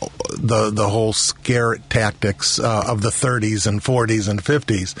whole scare tactics of the 30s and 40s and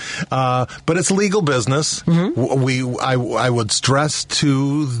 50s. But it's legal business. I would stress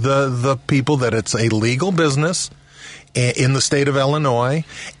to the people that it's a legal business in the state of Illinois,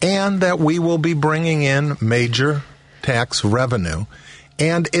 and that we will be bringing in major tax revenue.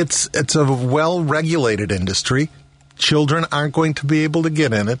 And it's a well-regulated industry. Children aren't going to be able to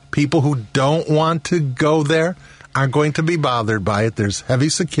get in it. People who don't want to go there aren't going to be bothered by it. There's heavy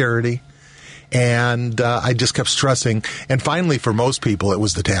security. And I just kept stressing. And finally, for most people, it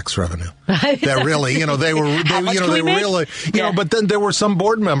was the tax revenue. That really, they really, but then there were some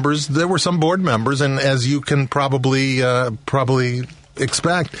board members. And as you can probably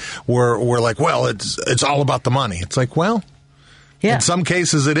expect, were like, well, it's all about the money. It's like, well. Yeah. In some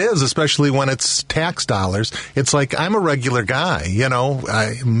cases it is, especially when it's tax dollars. It's like, I'm a regular guy,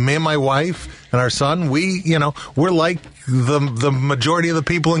 me and my wife and our son, we're like the majority of the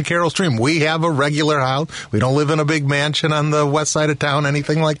people in Carol Stream. We have a regular house. We don't live in a big mansion on the west side of town,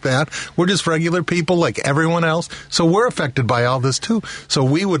 anything like that. We're just regular people like everyone else. So we're affected by all this too. So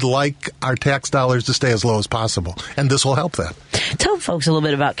we would like our tax dollars to stay as low as possible. And this will help that. Tell folks a little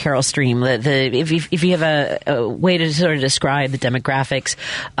bit about Carol Stream. If you have a way to sort of describe the demographics,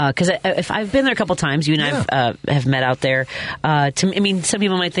 because if I've been there a couple times, you and I have met out there. Some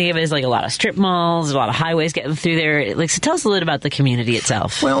people might think of it as like a lot of strip malls, a lot of highways getting through there. So tell us a little about the community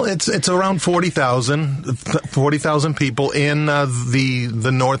itself. Well, it's around 40,000 people in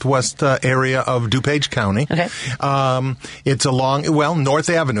the northwest area of DuPage County. Okay. It's along North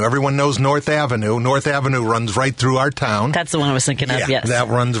Avenue. Everyone knows North Avenue. North Avenue runs right through our town. That's the one I was thinking of. Yes, that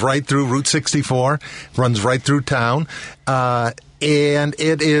runs right through Route 64. Runs right through town, and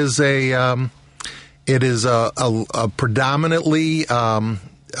it is a predominantly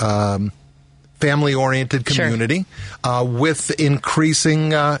family-oriented community with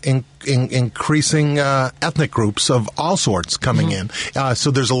increasing ethnic groups of all sorts coming in. So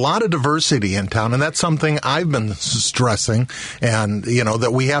there's a lot of diversity in town, and that's something I've been stressing, and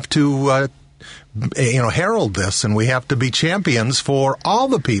that we have to herald this, and we have to be champions for all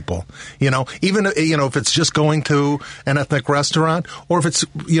the people, even, if it's just going to an ethnic restaurant, or if it's,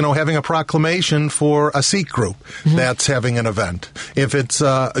 having a proclamation for a Sikh group that's having an event. If it's,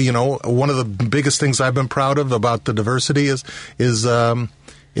 one of the biggest things I've been proud of about the diversity is having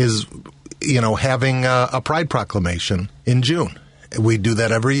a Pride proclamation in June. We do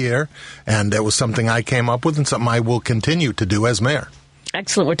that every year, and that was something I came up with and something I will continue to do as mayor.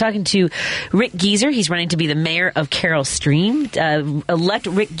 Excellent. We're talking to Rick Gieser. He's running to be the mayor of Carol Stream.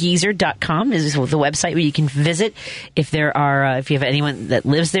 ElectRickGieser.com is the website where you can visit. If you have anyone that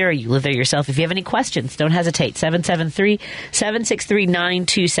lives there or you live there yourself, if you have any questions, don't hesitate.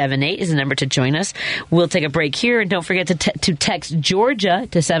 773-763-9278 is the number to join us. We'll take a break here, and don't forget to text Georgia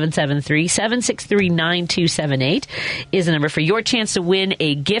to 773-763-9278 is the number for your chance to win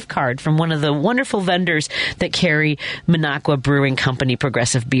a gift card from one of the wonderful vendors that carry Minocqua Brewing Company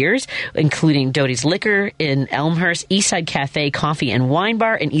progressive beers, including Doty's Liquor in Elmhurst, Eastside Cafe Coffee and Wine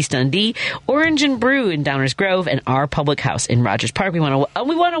Bar in East Dundee, Orange and Brew in Downers Grove, and our public house in Rogers Park. We want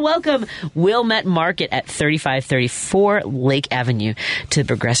to welcome Wilmette Market at 3534 Lake Avenue to the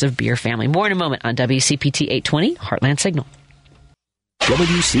Progressive Beer family. More in a moment on WCPT 820 Heartland Signal.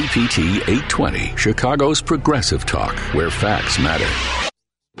 WCPT 820, Chicago's Progressive Talk, where facts matter.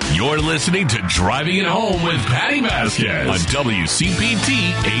 You're listening to Driving It Home with Patty Vasquez on WCPT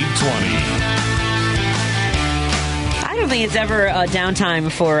 820. I don't think it's ever a downtime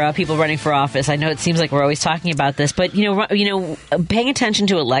for people running for office. I know it seems like we're always talking about this, but paying attention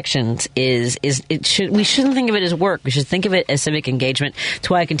to elections we shouldn't think of it as work. We should think of it as civic engagement.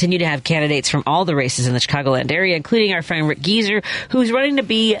 That's why I continue to have candidates from all the races in the Chicagoland area, including our friend Rick Gieser, who's running to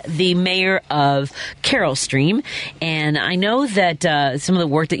be the mayor of Carol Stream. And I know that some of the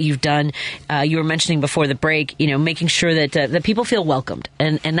work that you've done, you were mentioning before the break, making sure that people feel welcomed,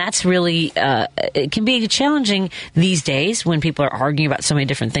 and that's really it can be challenging these days when people are arguing about so many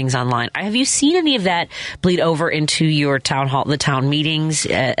different things online. Have you seen any of that bleed over into your town hall, the town meetings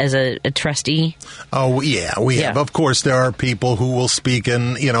as a trustee? Oh, yeah, we have. Of course, there are people who will speak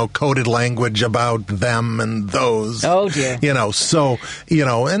in, coded language about them and those. Oh, dear. But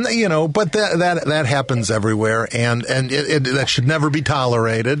that happens everywhere, and that should never be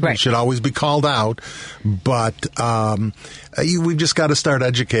tolerated. Right. It should always be called out. But we've just got to start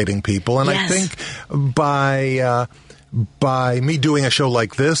educating people. And yes. I think by me doing a show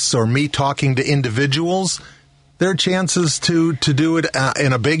like this or me talking to individuals, there are chances to do it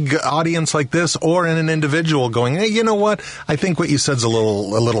in a big audience like this or in an individual going, hey, you know what? I think what you said's a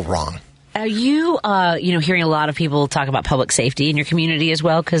little wrong. Are you, hearing a lot of people talk about public safety in your community as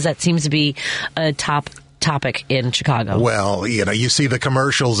well? Because that seems to be a top topic in Chicago. Well, you see the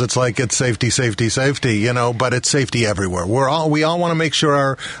commercials. It's like it's safety, safety, safety. But it's safety everywhere. We all want to make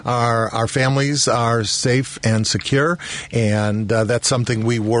sure our families are safe and secure, and that's something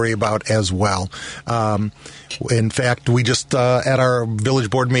we worry about as well. In fact, we just at our village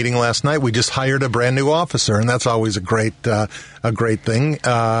board meeting last night, we just hired a brand new officer, and that's always a great thing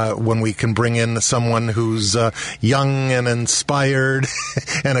when we can bring in someone who's young and inspired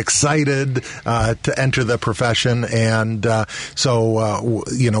and excited to enter the profession, and so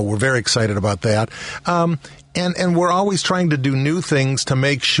we're very excited about that. And we're always trying to do new things to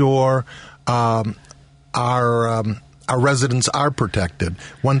make sure our residents are protected.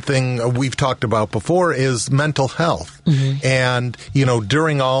 One thing we've talked about before is mental health. Mm-hmm. And,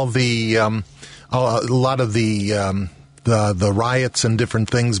 during all the, a lot of the riots and different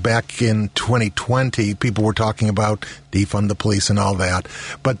things back in 2020, people were talking about defund the police and all that.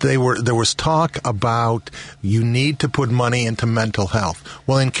 But there was talk about you need to put money into mental health.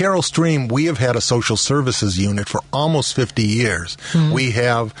 Well, in Carroll Stream, we have had a social services unit for almost 50 years. Mm-hmm. We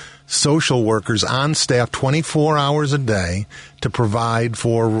have social workers on staff 24 hours a day to provide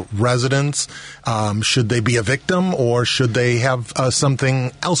for residents. Should they be a victim or should they have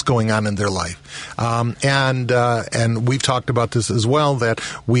something else going on in their life? And we've talked about this as well, that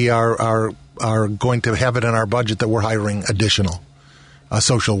we are going to have it in our budget that we're hiring additional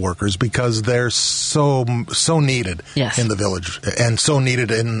social workers because they're so needed in the village and so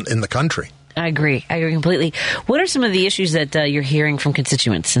needed in the country. I agree completely. What are some of the issues that you're hearing from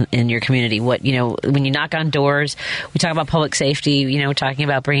constituents in your community? What, when you knock on doors, we talk about public safety, talking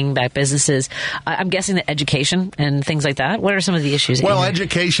about bringing back businesses. I'm guessing that education and things like that. What are some of the issues? Well,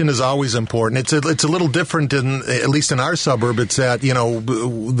 education is always important. It's a little different at least in our suburb. It's that,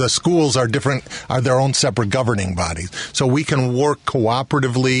 the schools are different, are their own separate governing bodies. So we can work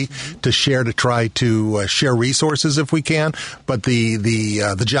cooperatively to try to share resources if we can. But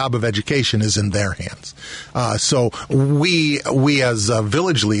the job of education is in their hands. So we as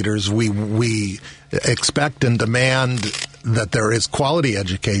village leaders, we expect and demand that there is quality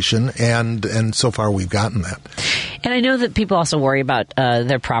education, and so far we've gotten that. And I know that people also worry about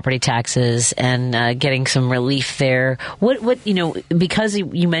their property taxes and getting some relief there. What because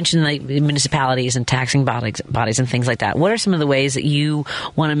you mentioned like municipalities and taxing bodies and things like that, what are some of the ways that you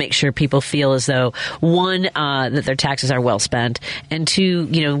want to make sure people feel as though, one, that their taxes are well spent, and two,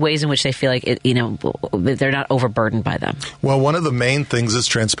 ways in which they feel like they're not overburdened by them? Well, one of the main things is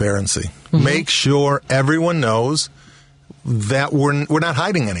transparency. Mm-hmm. Make sure everyone knows that we're not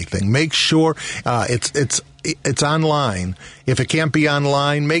hiding anything. Make sure it's online. If it can't be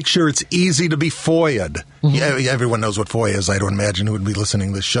online, make sure it's easy to be FOIA'd. Mm-hmm. Yeah, everyone knows what FOIA is. I don't imagine who would be listening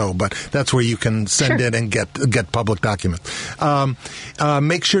to this show, but that's where you can send in and get public documents.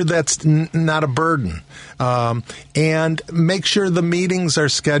 Make sure that's not a burden. And make sure the meetings are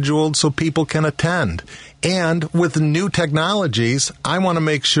scheduled so people can attend. And with new technologies, I want to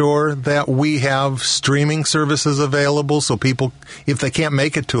make sure that we have streaming services available so people, if they can't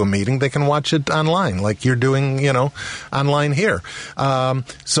make it to a meeting, they can watch it online, like you're doing, online here.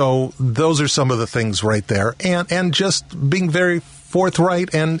 So those are some of the things right there. And just being very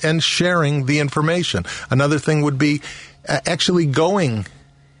forthright and sharing the information. Another thing would be actually going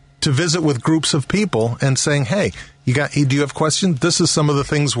to visit with groups of people and saying, hey, do you have questions? This is some of the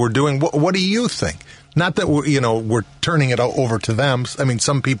things we're doing. What do you think? Not that we're turning it over to them. I mean,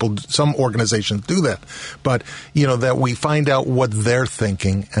 some organizations do that, but that we find out what they're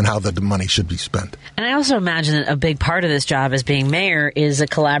thinking and how the money should be spent. And I also imagine that a big part of this job as being mayor is a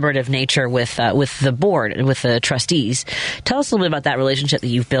collaborative nature with the board and with the trustees. Tell us a little bit about that relationship that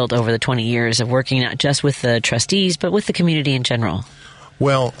you've built over the 20 years of working not just with the trustees, but with the community in general.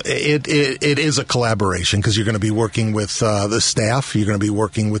 Well, it is a collaboration because you're going to be working with the staff, you're going to be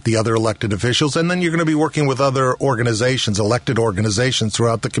working with the other elected officials, and then you're going to be working with other organizations, elected organizations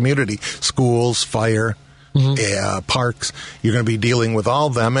throughout the community, schools, fire, parks. You're going to be dealing with all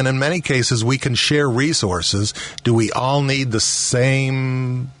of them, and in many cases, we can share resources. Do we all need the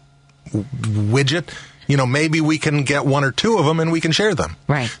same widget? Maybe we can get one or two of them and we can share them.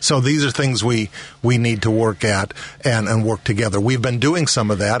 Right. So these are things we need to work at and work together. We've been doing some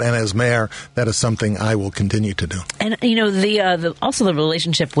of that, and as mayor, that is something I will continue to do. And also the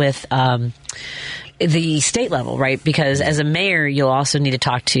relationship with the state level, right? Because as a mayor, you'll also need to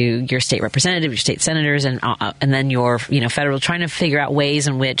talk to your state representative, your state senators, and then your federal, trying to figure out ways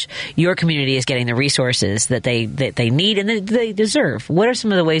in which your community is getting the resources that they need and that they deserve. What are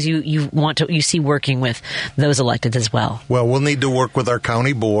some of the ways you see working with those elected as well? Well, we'll need to work with our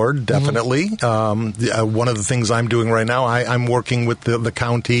county board, definitely. Mm-hmm. One of the things I'm doing right now, I'm working with the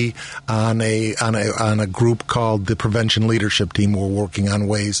county on a group called the Prevention Leadership Team. We're working on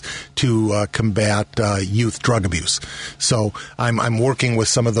ways to combat youth drug abuse. So I'm working with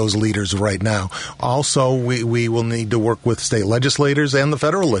some of those leaders right now. Also, we will need to work with state legislators and the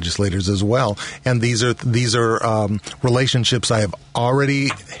federal legislators as well. And these are relationships I have already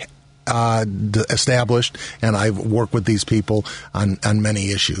established, and I've worked with these people on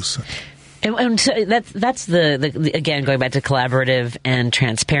many issues. And so that's the again, going back to collaborative and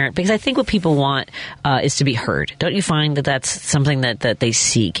transparent, because I think what people want is to be heard. Don't you find that that's something that they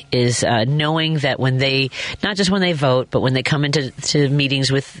seek, is knowing that when they, not just when they vote, but when they come into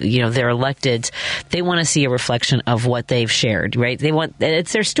meetings with their electeds, they want to see a reflection of what they've shared, right?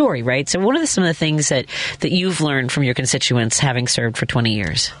 It's their story, right? So what are some of the things that you've learned from your constituents having served for 20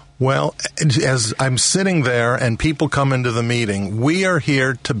 years? Well, as I'm sitting there and people come into the meeting, we are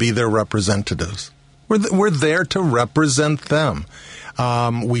here to be their representatives. We're there to represent them.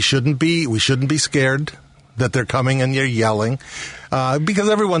 We shouldn't be scared that they're coming and you're yelling, because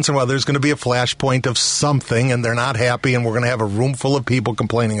every once in a while there's going to be a flashpoint of something and they're not happy, and we're going to have a room full of people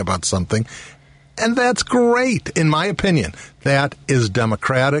complaining about something. And that's great, in my opinion. That is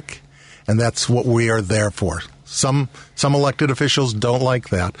democratic, and that's what we are there for. Some elected officials don't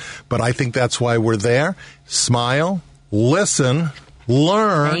like that, but I think that's why we're there. Smile, listen,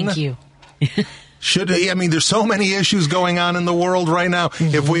 learn. Thank you. There's so many issues going on in the world right now.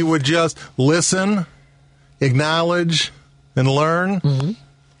 Mm-hmm. If we would just listen, acknowledge, and learn. Mm-hmm.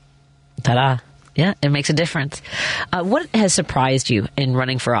 Ta-da. Yeah, it makes a difference. What has surprised you in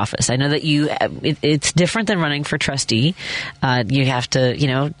running for office? I know that it's different than running for trustee. You have to,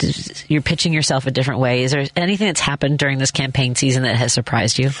 you're pitching yourself a different way. Is there anything that's happened during this campaign season that has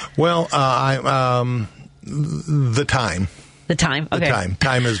surprised you? Well, the time. The time? Okay.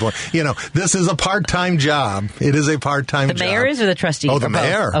 Time is one. This is a part-time job. It is a part-time job. The mayor is, or the trustee? Oh, the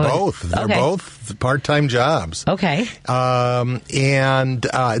mayor. Both. They're both part-time jobs. Okay. And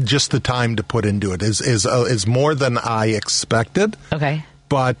just the time to put into it is more than I expected. Okay.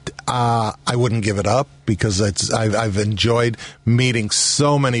 But I wouldn't give it up, because I've enjoyed meeting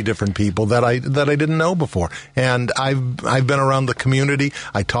so many different people that I didn't know before, and I've been around the community.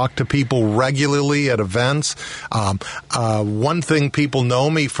 I talk to people regularly at events. One thing people know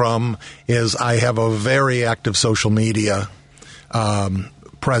me from is I have a very active social media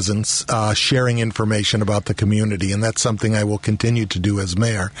presence, sharing information about the community, and that's something I will continue to do as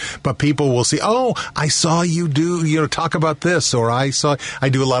mayor. But people will see, oh, I saw you talk about this, or I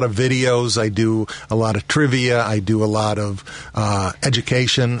do a lot of videos, I do a lot of trivia, I do a lot of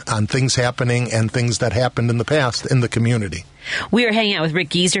education on things happening and things that happened in the past in the community. We are hanging out with Rick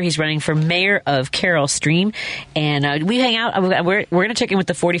Gieser. He's running for mayor of Carol Stream. And we hang out. We're going to check in with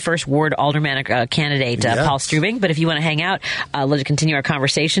the 41st Ward aldermanic candidate, Paul Strubing. But if you want to hang out, let's continue our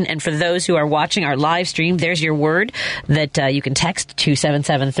conversation. And for those who are watching our live stream, there's your word that you can text to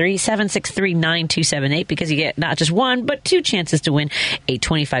 773-763-9278, because you get not just one, but two chances to win a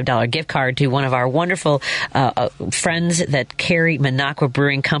 $25 gift card to one of our wonderful friends that carry Minocqua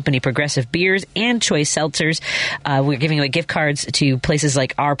Brewing Company Progressive Beers and Choice Seltzers. We're giving away gift cards to places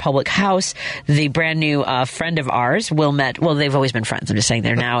like Our Public House, the brand new friend of ours, Wilmette. Well, they've always been friends. I'm just saying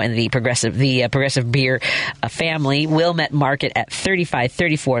they're now in the progressive beer family. Wilmette Market at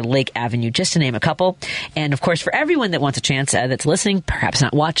 3534 Lake Avenue, just to name a couple. And of course, for everyone that wants a chance, that's listening, perhaps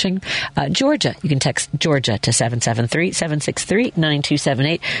not watching, Georgia. You can text Georgia to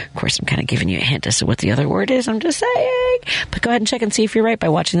 773-763-9278. Of course, I'm kind of giving you a hint as to what the other word is. I'm just saying. But go ahead and check and see if you're right by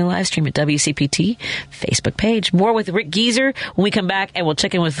watching the live stream at WCPT Facebook page. More with Rick Gieser when we come back, and we'll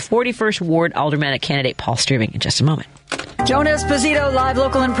check in with 41st Ward aldermanic candidate Paul Strubing in just a moment. Joan Esposito, live,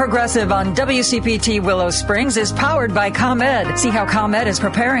 local, and progressive on WCPT Willow Springs is powered by ComEd. See how ComEd is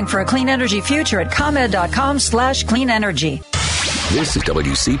preparing for a clean energy future at ComEd.com/clean energy. This is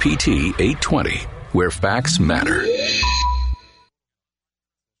WCPT 820, where facts matter.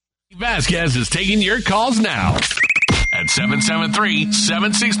 Vasquez is taking your calls now. at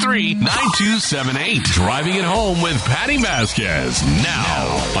 773-763-9278. Driving It Home with Patty Vasquez. Now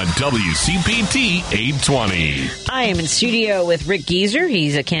on WCPT 820. I am in studio with Rick Gieser.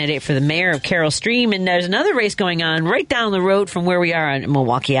 He's a candidate for the mayor of Carroll Stream. And there's another race going on right down the road from where we are on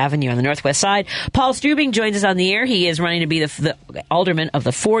Milwaukee Avenue on the northwest side. Paul Strubing joins us on the air. He is running to be the alderman of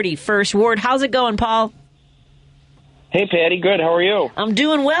the 41st Ward. How's it going, Paul? Hey, Patty. Good. How are you? I'm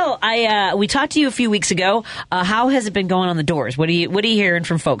doing well. We talked to you a few weeks ago. How has it been going on the doors? What are you hearing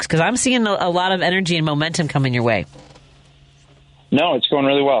from folks? Because I'm seeing a lot of energy and momentum coming your way. No, it's going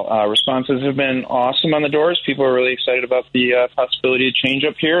really well. Responses have been awesome on the doors. People are really excited about the possibility of change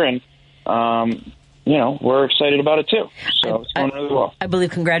up here, and we're excited about it too. So it's going really well. I believe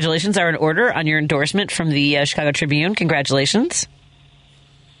congratulations are in order on your endorsement from the Chicago Tribune. Congratulations.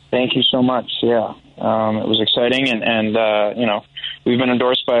 Thank you so much. Yeah. It was exciting, and we've been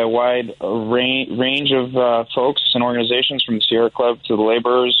endorsed by a wide range of folks and organizations, from the Sierra Club to the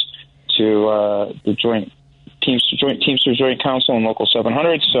laborers to the Teamsters Joint Council and Local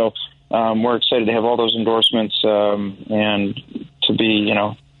 700. So we're excited to have all those endorsements and to be,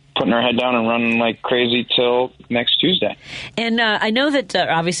 putting our head down and running like crazy till next Tuesday. And I know that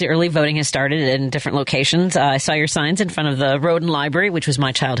obviously early voting has started in different locations. I saw your signs in front of the Roden Library, which was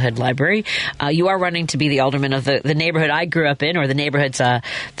my childhood library. You are running to be the alderman of the neighborhood I grew up in, or the neighborhoods that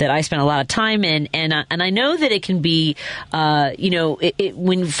I spent a lot of time in. And I know that it can be,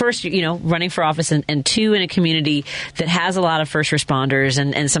 when first, running for office and two in a community that has a lot of first responders,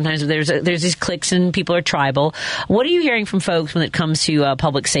 and sometimes there's these cliques and people are tribal. What are you hearing from folks when it comes to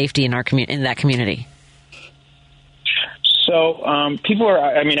public safety in our in that community? So people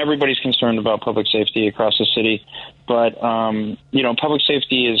are, everybody's concerned about public safety across the city, but, public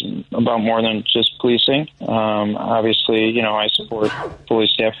safety is about more than just policing. Obviously, I support fully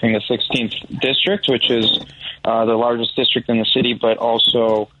staffing the 16th district, which is the largest district in the city, but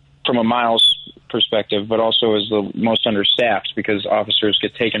also from a miles perspective, but also is the most understaffed because officers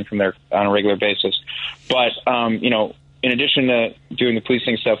get taken from there on a regular basis. But, in addition to doing the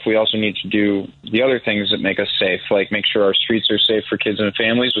policing stuff, we also need to do the other things that make us safe, like make sure our streets are safe for kids and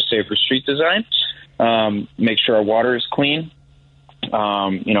families with safer street design, make sure our water is clean.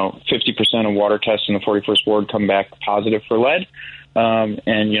 50% of water tests in the 41st Ward come back positive for lead. Our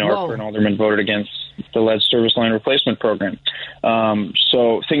current alderman voted against the lead service line replacement program.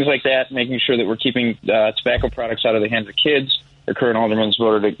 So things like that, making sure that we're keeping tobacco products out of the hands of kids. The current alderman's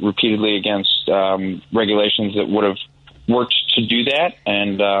voted repeatedly against regulations that would have worked to do that,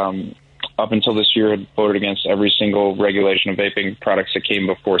 and up until this year had voted against every single regulation of vaping products that came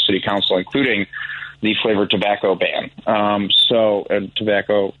before City Council, including the flavored tobacco ban, and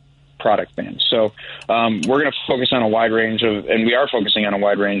tobacco product ban. So we're going to focus on a wide range of, and we are focusing on a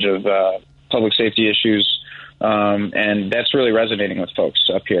wide range of public safety issues, and that's really resonating with folks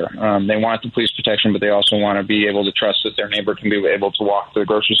up here. They want the police protection, but they also want to be able to trust that their neighbor can be able to walk to the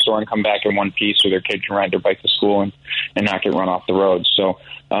grocery store and come back in one piece, or their kid can ride their bike to school and not get run off the road. So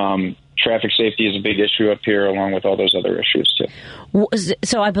traffic safety is a big issue up here, along with all those other issues, too.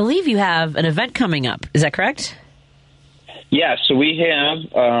 So I believe you have an event coming up. Is that correct? Yeah, so we had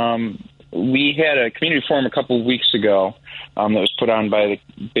a community forum a couple of weeks ago that was put on by the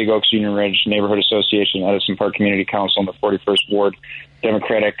Big Oaks Union Ridge Neighborhood Association, Edison Park Community Council, and the 41st Ward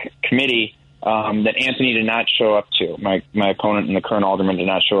Democratic Committee that Anthony did not show up to. My opponent and the current alderman did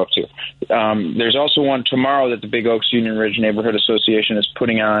not show up to. There's also one tomorrow that the Big Oaks Union Ridge Neighborhood Association is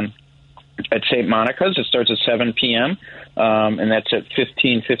putting on at St. Monica's. It starts at 7 p.m., and that's at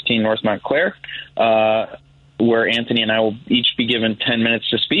 1515 North Montclair, where Anthony and I will each be given 10 minutes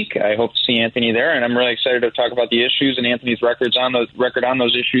to speak. I hope to see Anthony there, and I'm really excited to talk about the issues and Anthony's record on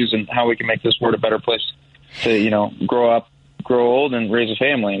those issues, and how we can make this ward a better place to, grow up, grow old, and raise a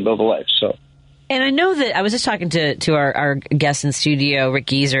family and build a life. So. And I know that I was just talking to our guest in studio, Rick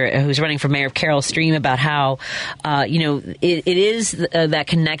Gieser, who's running for mayor of Carroll Stream, about how, it is that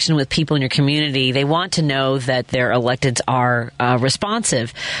connection with people in your community. They want to know that their electeds are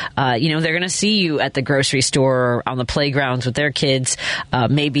responsive. They're going to see you at the grocery store or on the playgrounds with their kids,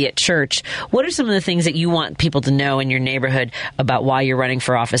 maybe at church. What are some of the things that you want people to know in your neighborhood about why you're running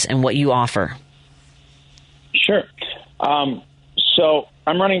for office and what you offer? Sure. So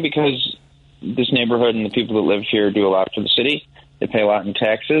I'm running because this neighborhood and the people that live here do a lot for the city. They pay a lot in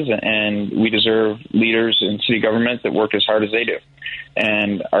taxes, and we deserve leaders in city government that work as hard as they do.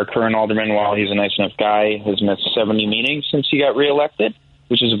 And our current alderman, while he's a nice enough guy, has missed 70 meetings since he got reelected,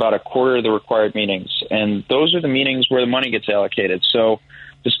 which is about a quarter of the required meetings. And those are the meetings where the money gets allocated. So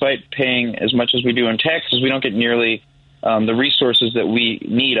despite paying as much as we do in taxes, we don't get nearly the resources that we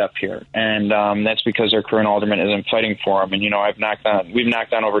need up here, and that's because our current alderman isn't fighting for them. And we've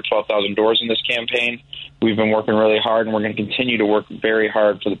knocked on over 12,000 doors in this campaign. We've been working really hard, and we're going to continue to work very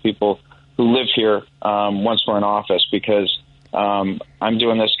hard for the people who live here once we're in office, because I'm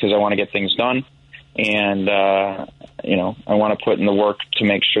doing this because I want to get things done, and I want to put in the work to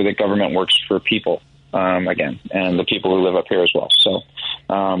make sure that government works for people again, and the people who live up here as well. So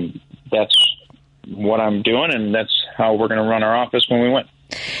that's what I'm doing, and that's how we're going to run our office when we win.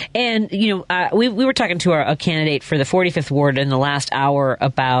 And, we were talking to a candidate for the 45th Ward in the last hour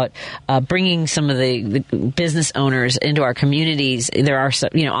about bringing some of the business owners into our communities. There are,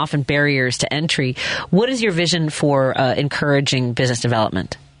 often barriers to entry. What is your vision for encouraging business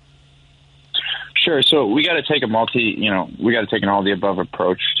development? Sure. So we got to take an all the above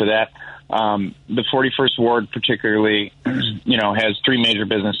approach to that. The 41st Ward particularly, has 3 major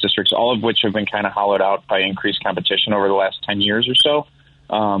business districts, all of which have been kind of hollowed out by increased competition over the last 10 years or so.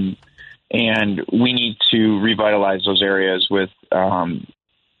 And we need to revitalize those areas with a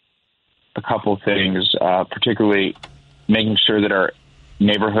couple of things, particularly making sure that our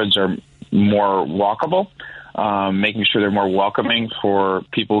neighborhoods are more walkable, making sure they're more welcoming for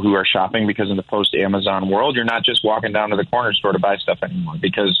people who are shopping, because in the post-Amazon world, you're not just walking down to the corner store to buy stuff anymore,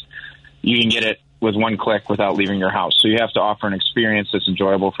 because you can get it with one click without leaving your house. So you have to offer an experience that's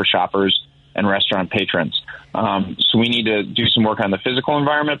enjoyable for shoppers and restaurant patrons. So we need to do some work on the physical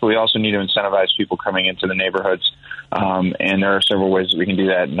environment, but we also need to incentivize people coming into the neighborhoods. And there are several ways that we can do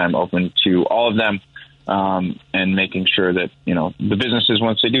that, and I'm open to all of them, and making sure that, the businesses,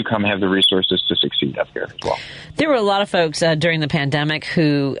 once they do come, have the resources to succeed up here as well. There were a lot of folks during the pandemic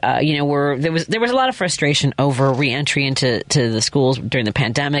who, there was a lot of frustration over reentry into the schools during the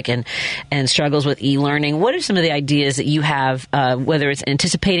pandemic and struggles with e-learning. What are some of the ideas that you have, whether it's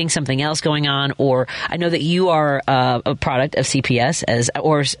anticipating something else going on, or I know that you are a product of CPS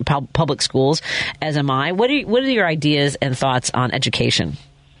or public schools, as am I. What are your ideas and thoughts on education?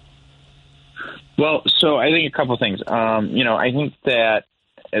 Well, so I think a couple of things. I think that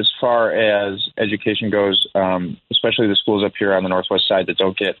as far as education goes, especially the schools up here on the Northwest side that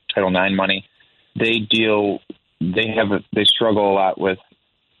don't get Title IX money, they struggle a lot with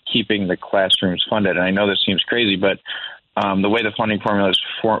keeping the classrooms funded. And I know this seems crazy, but the way the funding formula is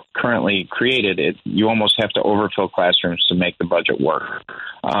currently created, you almost have to overfill classrooms to make the budget work.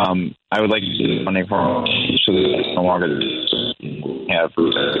 I would like to see the funding formula so that it's no longer have.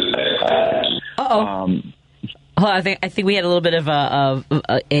 I think we had a little bit of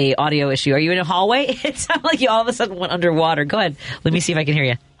a audio issue. Are you in a hallway? It sounded like you all of a sudden went underwater. Go ahead. Let me see if I can hear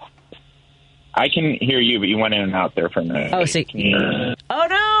you. I can hear you, but you went in and out there for a minute. Oh, see. Oh,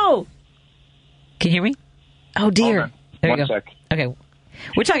 no. Can you hear me? Oh, dear. There you go. Sec. Okay.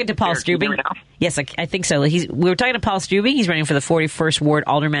 We're talking to Paul Strubing. Yes, I think so. We were talking to Paul Strubing. He's running for the 41st Ward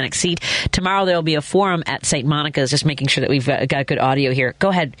aldermanic seat. Tomorrow there will be a forum at St. Monica's, just making sure that we've got good audio here. Go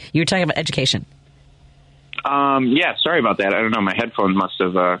ahead. You were talking about education. Yeah, sorry about that. I don't know. My headphones must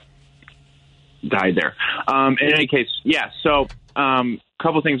have died there. In any case, yeah, so a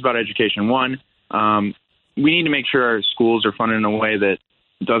couple things about education. One, we need to make sure our schools are funded in a way that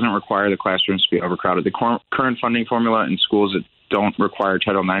doesn't require the classrooms to be overcrowded. The current funding formula in schools that don't require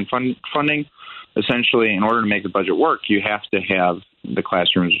Title IX funding, essentially, in order to make the budget work, you have to have the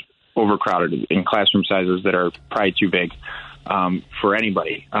classrooms overcrowded in classroom sizes that are probably too big for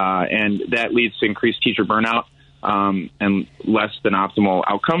anybody. And that leads to increased teacher burnout and less than optimal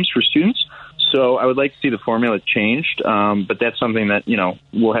outcomes for students. So I would like to see the formula changed, but that's something that,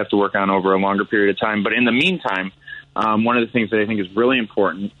 we'll have to work on over a longer period of time. But in the meantime, one of the things that I think is really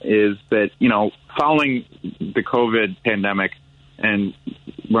important is that, following the COVID pandemic and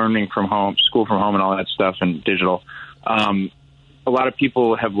learning from home, school from home and all that stuff and digital, a lot of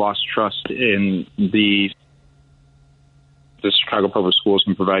people have lost trust in the Chicago public schools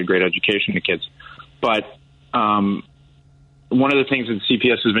can provide great education to kids. But one of the things that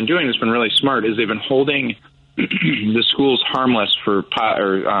CPS has been doing that's been really smart is they've been holding the schools harmless for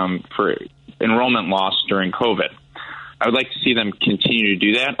enrollment loss during COVID. I would like to see them continue to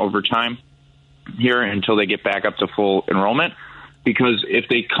do that over time here until they get back up to full enrollment, because if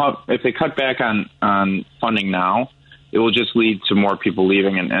they cut back on funding now, it will just lead to more people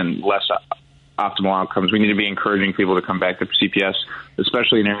leaving and less optimal outcomes. We need to be encouraging people to come back to CPS,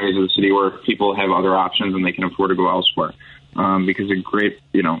 especially in areas of the city where people have other options and they can afford to go elsewhere. Because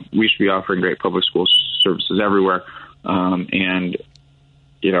we should be offering great public school services everywhere, and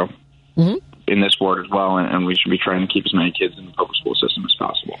in this ward as well, and we should be trying to keep as many kids in the public school system as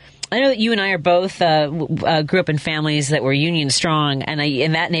possible. I know that you and I are both grew up in families that were union strong, and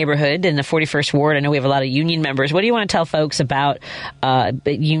in that neighborhood, in the 41st Ward, I know we have a lot of union members. What do you want to tell folks about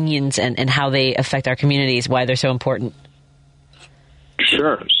unions and how they affect our communities, why they're so important?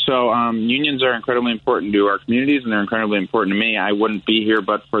 Sure. So unions are incredibly important to our communities, and they're incredibly important to me. I wouldn't be here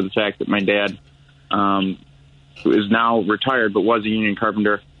but for the fact that my dad, who is now retired but was a union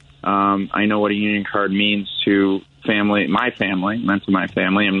carpenter, I know what a union card means to my family, meant to my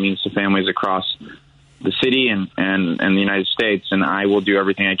family, and means to families across the city and the United States. And I will do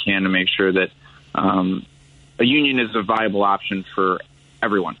everything I can to make sure that a union is a viable option for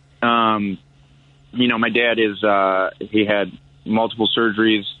everyone. My dad he had multiple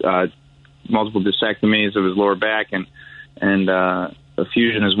surgeries, multiple disectomies of his lower back, and a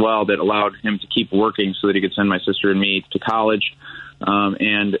fusion as well that allowed him to keep working so that he could send my sister and me to college.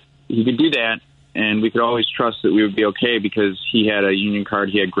 And he could do that, and we could always trust that we would be okay because he had a union card.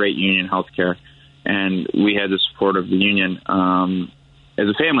 He had great union health care, and we had the support of the union as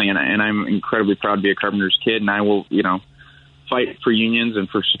a family. And I'm incredibly proud to be a carpenter's kid, and I will, fight for unions and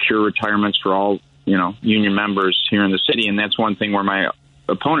for secure retirements for all, union members here in the city. And that's one thing where my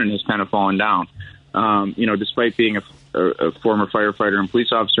opponent has kind of fallen down. Despite being a former firefighter and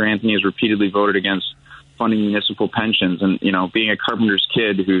police officer, Anthony has repeatedly voted against funding municipal pensions. And, being a carpenter's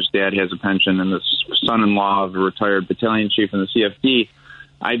kid whose dad has a pension and the son-in-law of a retired battalion chief in the CFD,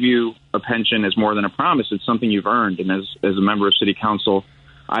 I view a pension as more than a promise. It's something you've earned. And as a member of city council,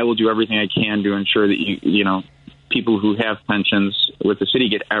 I will do everything I can to ensure that, people who have pensions with the city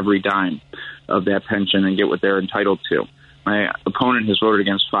get every dime of that pension and get what they're entitled to. My opponent has voted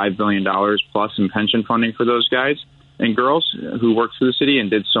against $5 billion plus in pension funding for those guys and girls who work for the city and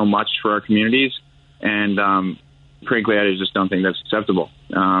did so much for our communities. And frankly, I just don't think that's acceptable.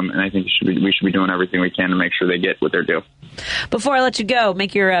 And I think we should be doing everything we can to make sure they get what they're due. Before I let you go,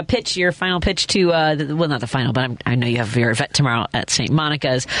 make your final pitch to, not the final, but I know you have your event tomorrow at St.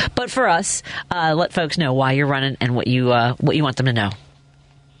 Monica's. But for us, let folks know why you're running and what you want them to know.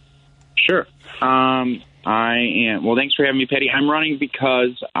 Sure. I am. Well, thanks for having me, Patty. I'm running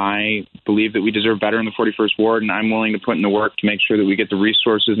because I believe that we deserve better in the 41st Ward, and I'm willing to put in the work to make sure that we get the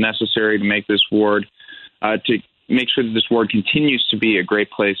resources necessary to make this ward, to make sure that this ward continues to be a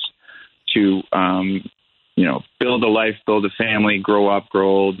great place to, build a life, build a family, grow up, grow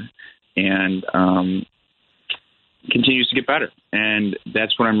old, and continues to get better. And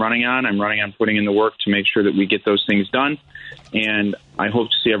that's what I'm running on. I'm running on putting in the work to make sure that we get those things done. And I hope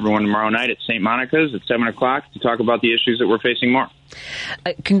to see everyone tomorrow night at St. Monica's at 7 o'clock to talk about the issues that we're facing more.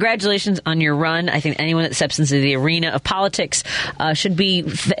 Congratulations on your run. I think anyone that steps into the arena of politics should be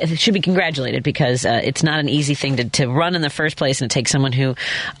congratulated because it's not an easy thing to run in the first place, and it takes someone who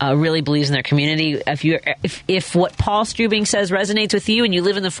really believes in their community. If what Paul Strubing says resonates with you and you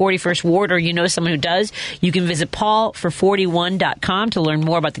live in the 41st Ward or you know someone who does, you can visit paulfor41.com to learn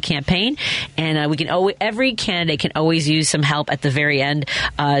more about the campaign. And every candidate can always use some help at the very end.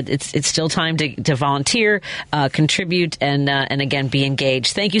 It's still time to volunteer, contribute, and again, be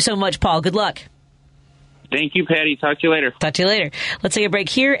engaged. Thank you so much, Paul. Good luck. Thank you, Patty. Talk to you later. Let's take a break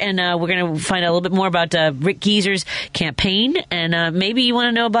here, and we're going to find out a little bit more about Rick Geezer's campaign, and maybe you want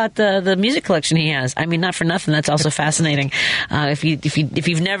to know about the music collection he has. I mean, not for nothing. That's also fascinating. If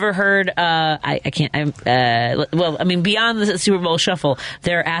you've never heard, beyond the Super Bowl Shuffle,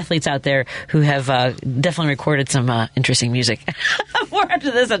 there are athletes out there who have definitely recorded some interesting music. More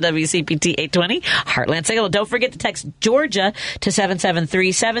after this on WCPT 820 Heartland Signal. Don't forget to text Georgia to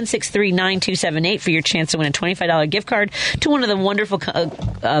 773-763-9278 for your chance to win a $25 gift card to one of the wonderful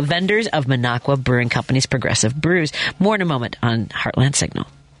vendors of Minocqua Brewing Company's Progressive Brews. More in a moment on Heartland Signal.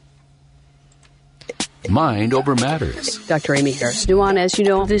 Mind Over Matters. Dr. Amy Harris Nuon, as you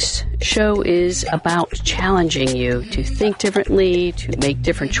know, this show is about challenging you to think differently, to make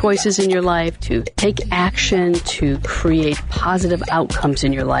different choices in your life, to take action, to create positive outcomes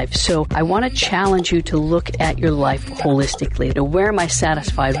in your life. So I want to challenge you to look at your life holistically. To where am I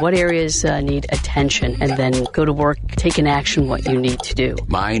satisfied? What areas need attention? And then go to work, take an action what you need to do.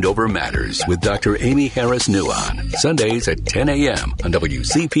 Mind Over Matters with Dr. Amy Harris Nuon. Sundays at 10 a.m. on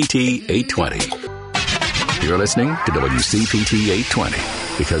WCPT 820. You're listening to WCPT 820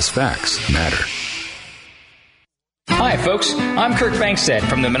 because facts matter. Hi, Hi, folks. I'm Kirk Bankstead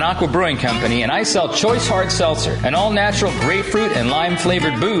from the Minocqua Brewing Company, and I sell Choice Hard Seltzer, an all-natural grapefruit and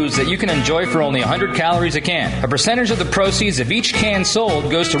lime-flavored booze that you can enjoy for only 100 calories a can. A percentage of the proceeds of each can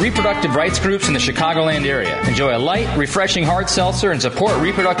sold goes to reproductive rights groups in the Chicagoland area. Enjoy a light, refreshing hard seltzer and support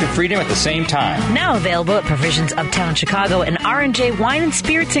reproductive freedom at the same time. Now available at Provisions Uptown Chicago and R&J Wine and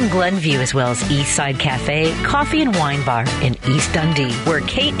Spirits in Glenview, as well as Eastside Cafe, Coffee and Wine Bar in East Dundee, where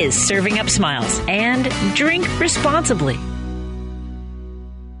Kate is serving up smiles. And drink responsibly.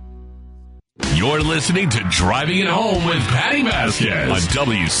 You're listening to Driving It Home with Patty Vasquez on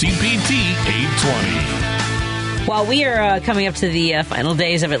WCPT 820. While we are coming up to the final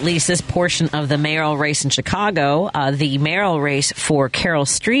days of at least this portion of the mayoral race in Chicago, the mayoral race for Carol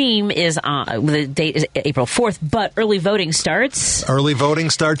Stream is the date is April 4th, but early voting starts. Early voting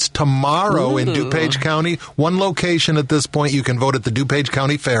starts tomorrow in DuPage County. One location at this point. You can vote at the DuPage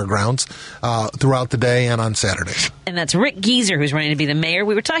County Fairgrounds throughout the day and on Saturdays. And that's Rick Gieser, who's running to be the mayor.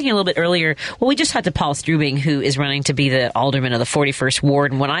 We were talking a little bit earlier. Well, we just talked to Paul Strubing, who is running to be the alderman of the 41st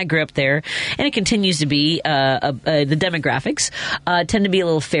Ward. And when I grew up there, and it continues to be, the demographics tend to be a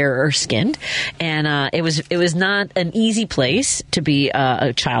little fairer skinned, and it was not an easy place to be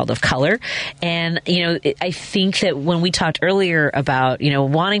a child of color. And I think that when we talked earlier about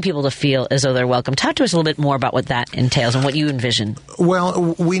wanting people to feel as though they're welcome, talk to us a little bit more about what that entails and what you envision.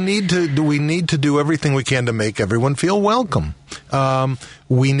 Well, we need to do everything we can to make everyone feel welcome.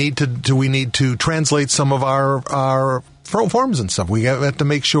 We need to translate some of our forms and stuff. We have to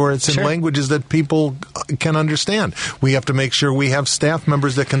make sure it's in languages that people can understand. We have to make sure we have staff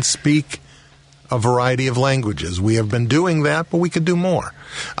members that can speak a variety of languages. We have been doing that, but we could do more.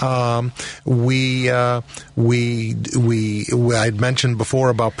 I'd mentioned before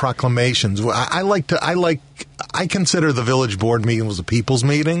about proclamations. I consider the village board meetings the people's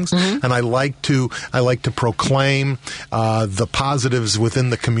meetings, and I like to proclaim the positives within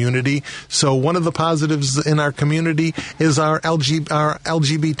the community. So one of the positives in our community is our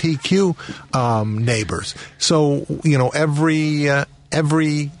LGBTQ neighbors. So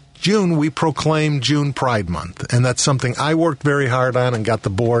every June, we proclaim June Pride Month, and that's something I worked very hard on and got the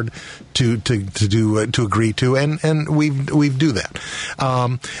board to agree to, and we do that.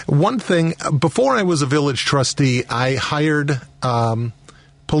 One thing, before I was a village trustee, I hired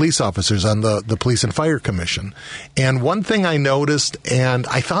police officers on the Police and Fire Commission. And one thing I noticed, and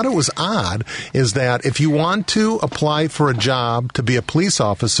I thought it was odd, is that if you want to apply for a job to be a police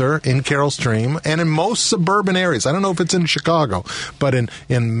officer in Carol Stream and in most suburban areas, I don't know if it's in Chicago, but in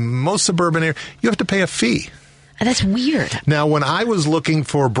most suburban areas, you have to pay a fee. That's weird. Now, when I was looking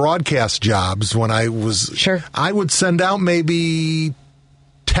for broadcast jobs, I would send out maybe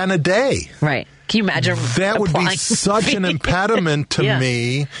 10 a day. Right. Can you imagine? That would be such an impediment to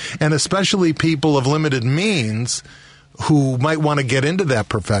me, and especially people of limited means who might want to get into that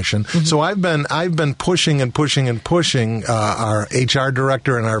profession. So I've been pushing our HR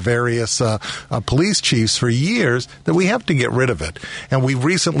director and our various police chiefs for years that we have to get rid of it. And we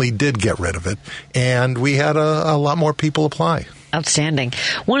recently did get rid of it, and we had a lot more people apply. Outstanding.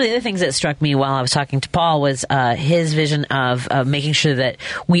 One of the other things that struck me while I was talking to Paul was his vision of making sure that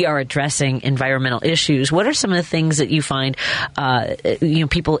we are addressing environmental issues. What are some of the things that you find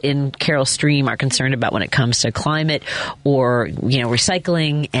people in Carol Stream are concerned about when it comes to climate or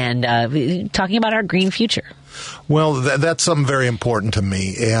recycling and talking about our green future? Well, that's something very important to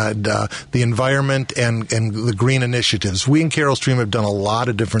me, and the environment and the green initiatives. We in Carol Stream have done a lot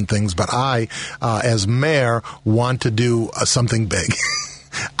of different things, but I, as mayor, want to do something big.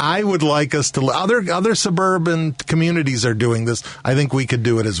 I would like us to. Other suburban communities are doing this. I think we could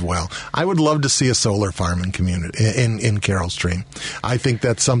do it as well. I would love to see a solar farm in Carol Stream. I think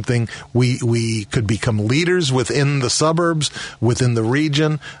that's something we could become leaders within the suburbs, within the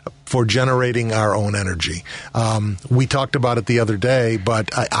region, for generating our own energy. We talked about it the other day, but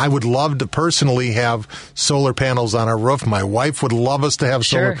I would love to personally have solar panels on our roof. My wife would love us to have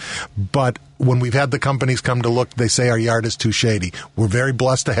solar, but when we've had the companies come to look, they say our yard is too shady. We're very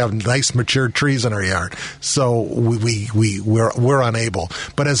blessed to have nice mature trees in our yard, so we're unable.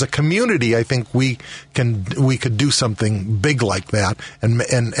 But as a community, I think we could do something big like that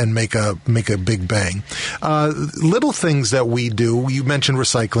and make a big bang. Little things that we do. You mentioned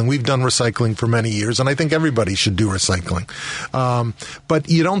recycling. We've done recycling for many years, and I think everybody should do recycling. But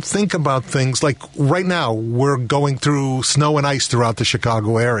you don't think about things like right now we're going through snow and ice throughout the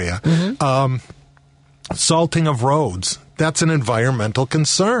Chicago area. Salting of roads, that's an environmental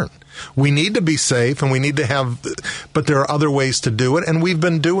concern. We need to be safe, and we need to have, but there are other ways to do it, and we've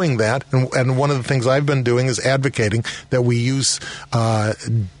been doing that. And one of the things I've been doing is advocating that we use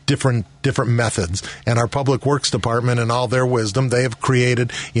different methods. And our Public Works Department, in all their wisdom, they have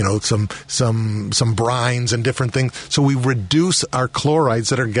created, some brines and different things. So we reduce our chlorides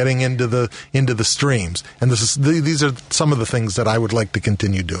that are getting into the streams. And these are some of the things that I would like to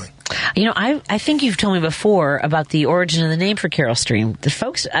continue doing. I think you've told me before about the origin of the name for Carroll Stream. The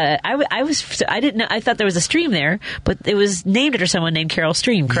folks, I didn't know. I thought there was a stream there, but it was named after someone named Carroll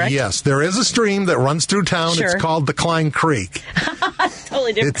Stream, correct? Yes, there is a stream that runs through town. Sure. It's called the Klein Creek.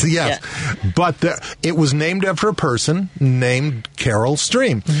 Totally different. Yes, yeah. But it was named after a person named Carroll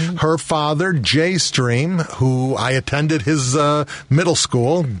Stream. Mm-hmm. Her father, Jay Stream, who I attended his middle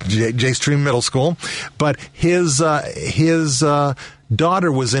school, Jay Stream Middle School, but his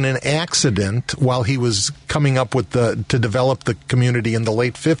daughter was in an accident while he was coming up with to develop the community in the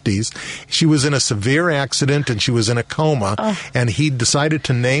late 50s. She was in a severe accident and she was in a coma, and he decided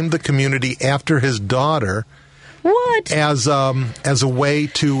to name the community after his daughter. What? As a way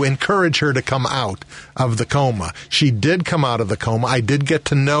to encourage her to come out of the coma. She did come out of the coma. I did get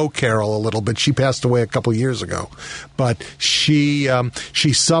to know Carol a little bit. She passed away a couple years ago, but she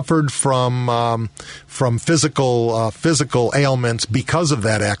suffered from physical ailments because of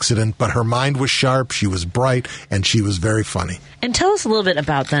that accident. But her mind was sharp. She was bright, and she was very funny. And tell us a little bit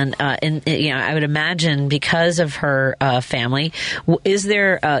about then. I would imagine because of her family, is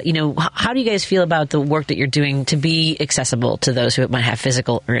there? How do you guys feel about the work that you're doing to be accessible to those who might have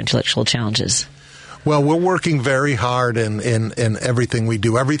physical or intellectual challenges? Well, we're working very hard in everything we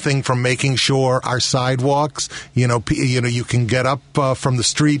do. Everything from making sure our sidewalks, you can get up from the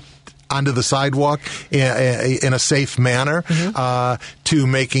street onto the sidewalk in a safe manner, to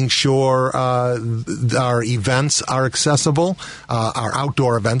making sure our events are accessible, our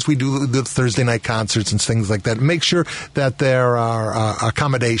outdoor events. We do the Thursday night concerts and things like that. Make sure that there are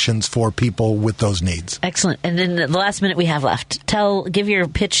accommodations for people with those needs. Excellent. And then the last minute we have left, give your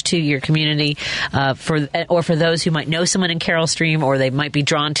pitch to your community for those who might know someone in Carroll Stream, or they might be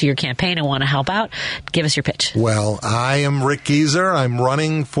drawn to your campaign and want to help out. Give us your pitch. Well, I am Rick Gieser. I'm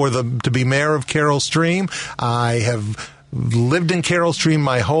running to be mayor of Carroll Stream. I have lived in Carroll Stream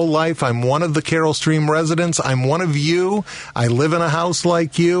my whole life. I'm one of the Carroll Stream residents. I'm one of you. I live in a house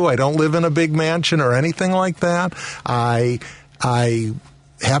like you. I don't live in a big mansion or anything like that. I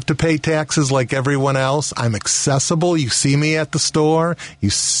have to pay taxes like everyone else. I'm accessible. You see me at the store. You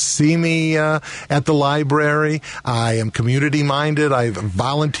see me at the library. I am community-minded. I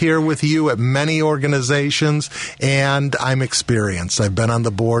volunteer with you at many organizations, and I'm experienced. I've been on the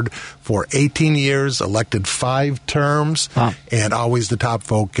board for 18 years, elected 5 terms, and always the top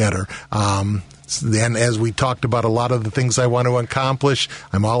vote getter. And as we talked about a lot of the things I want to accomplish,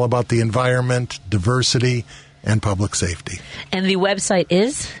 I'm all about the environment, diversity, and public safety. And the website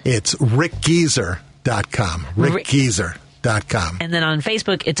is? It's rickgieser.com. rickgieser.com. And then on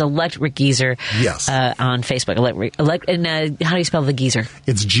Facebook, it's Elect Rick Gieser. Yes. On Facebook. And how do you spell the Gieser?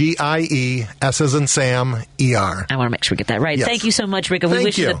 It's Gies, as in Sam, ER. I want to make sure we get that right. Yes. Thank you so much, Rick. We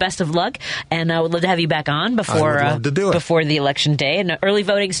wish you the best of luck. And I would love to have you back on before the election day. And early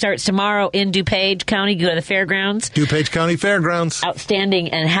voting starts tomorrow in DuPage County. You go to the fairgrounds. DuPage County Fairgrounds. Outstanding.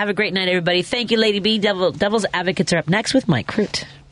 And have a great night, everybody. Thank you, Lady B. Devil's Advocates are up next with Mike Crute.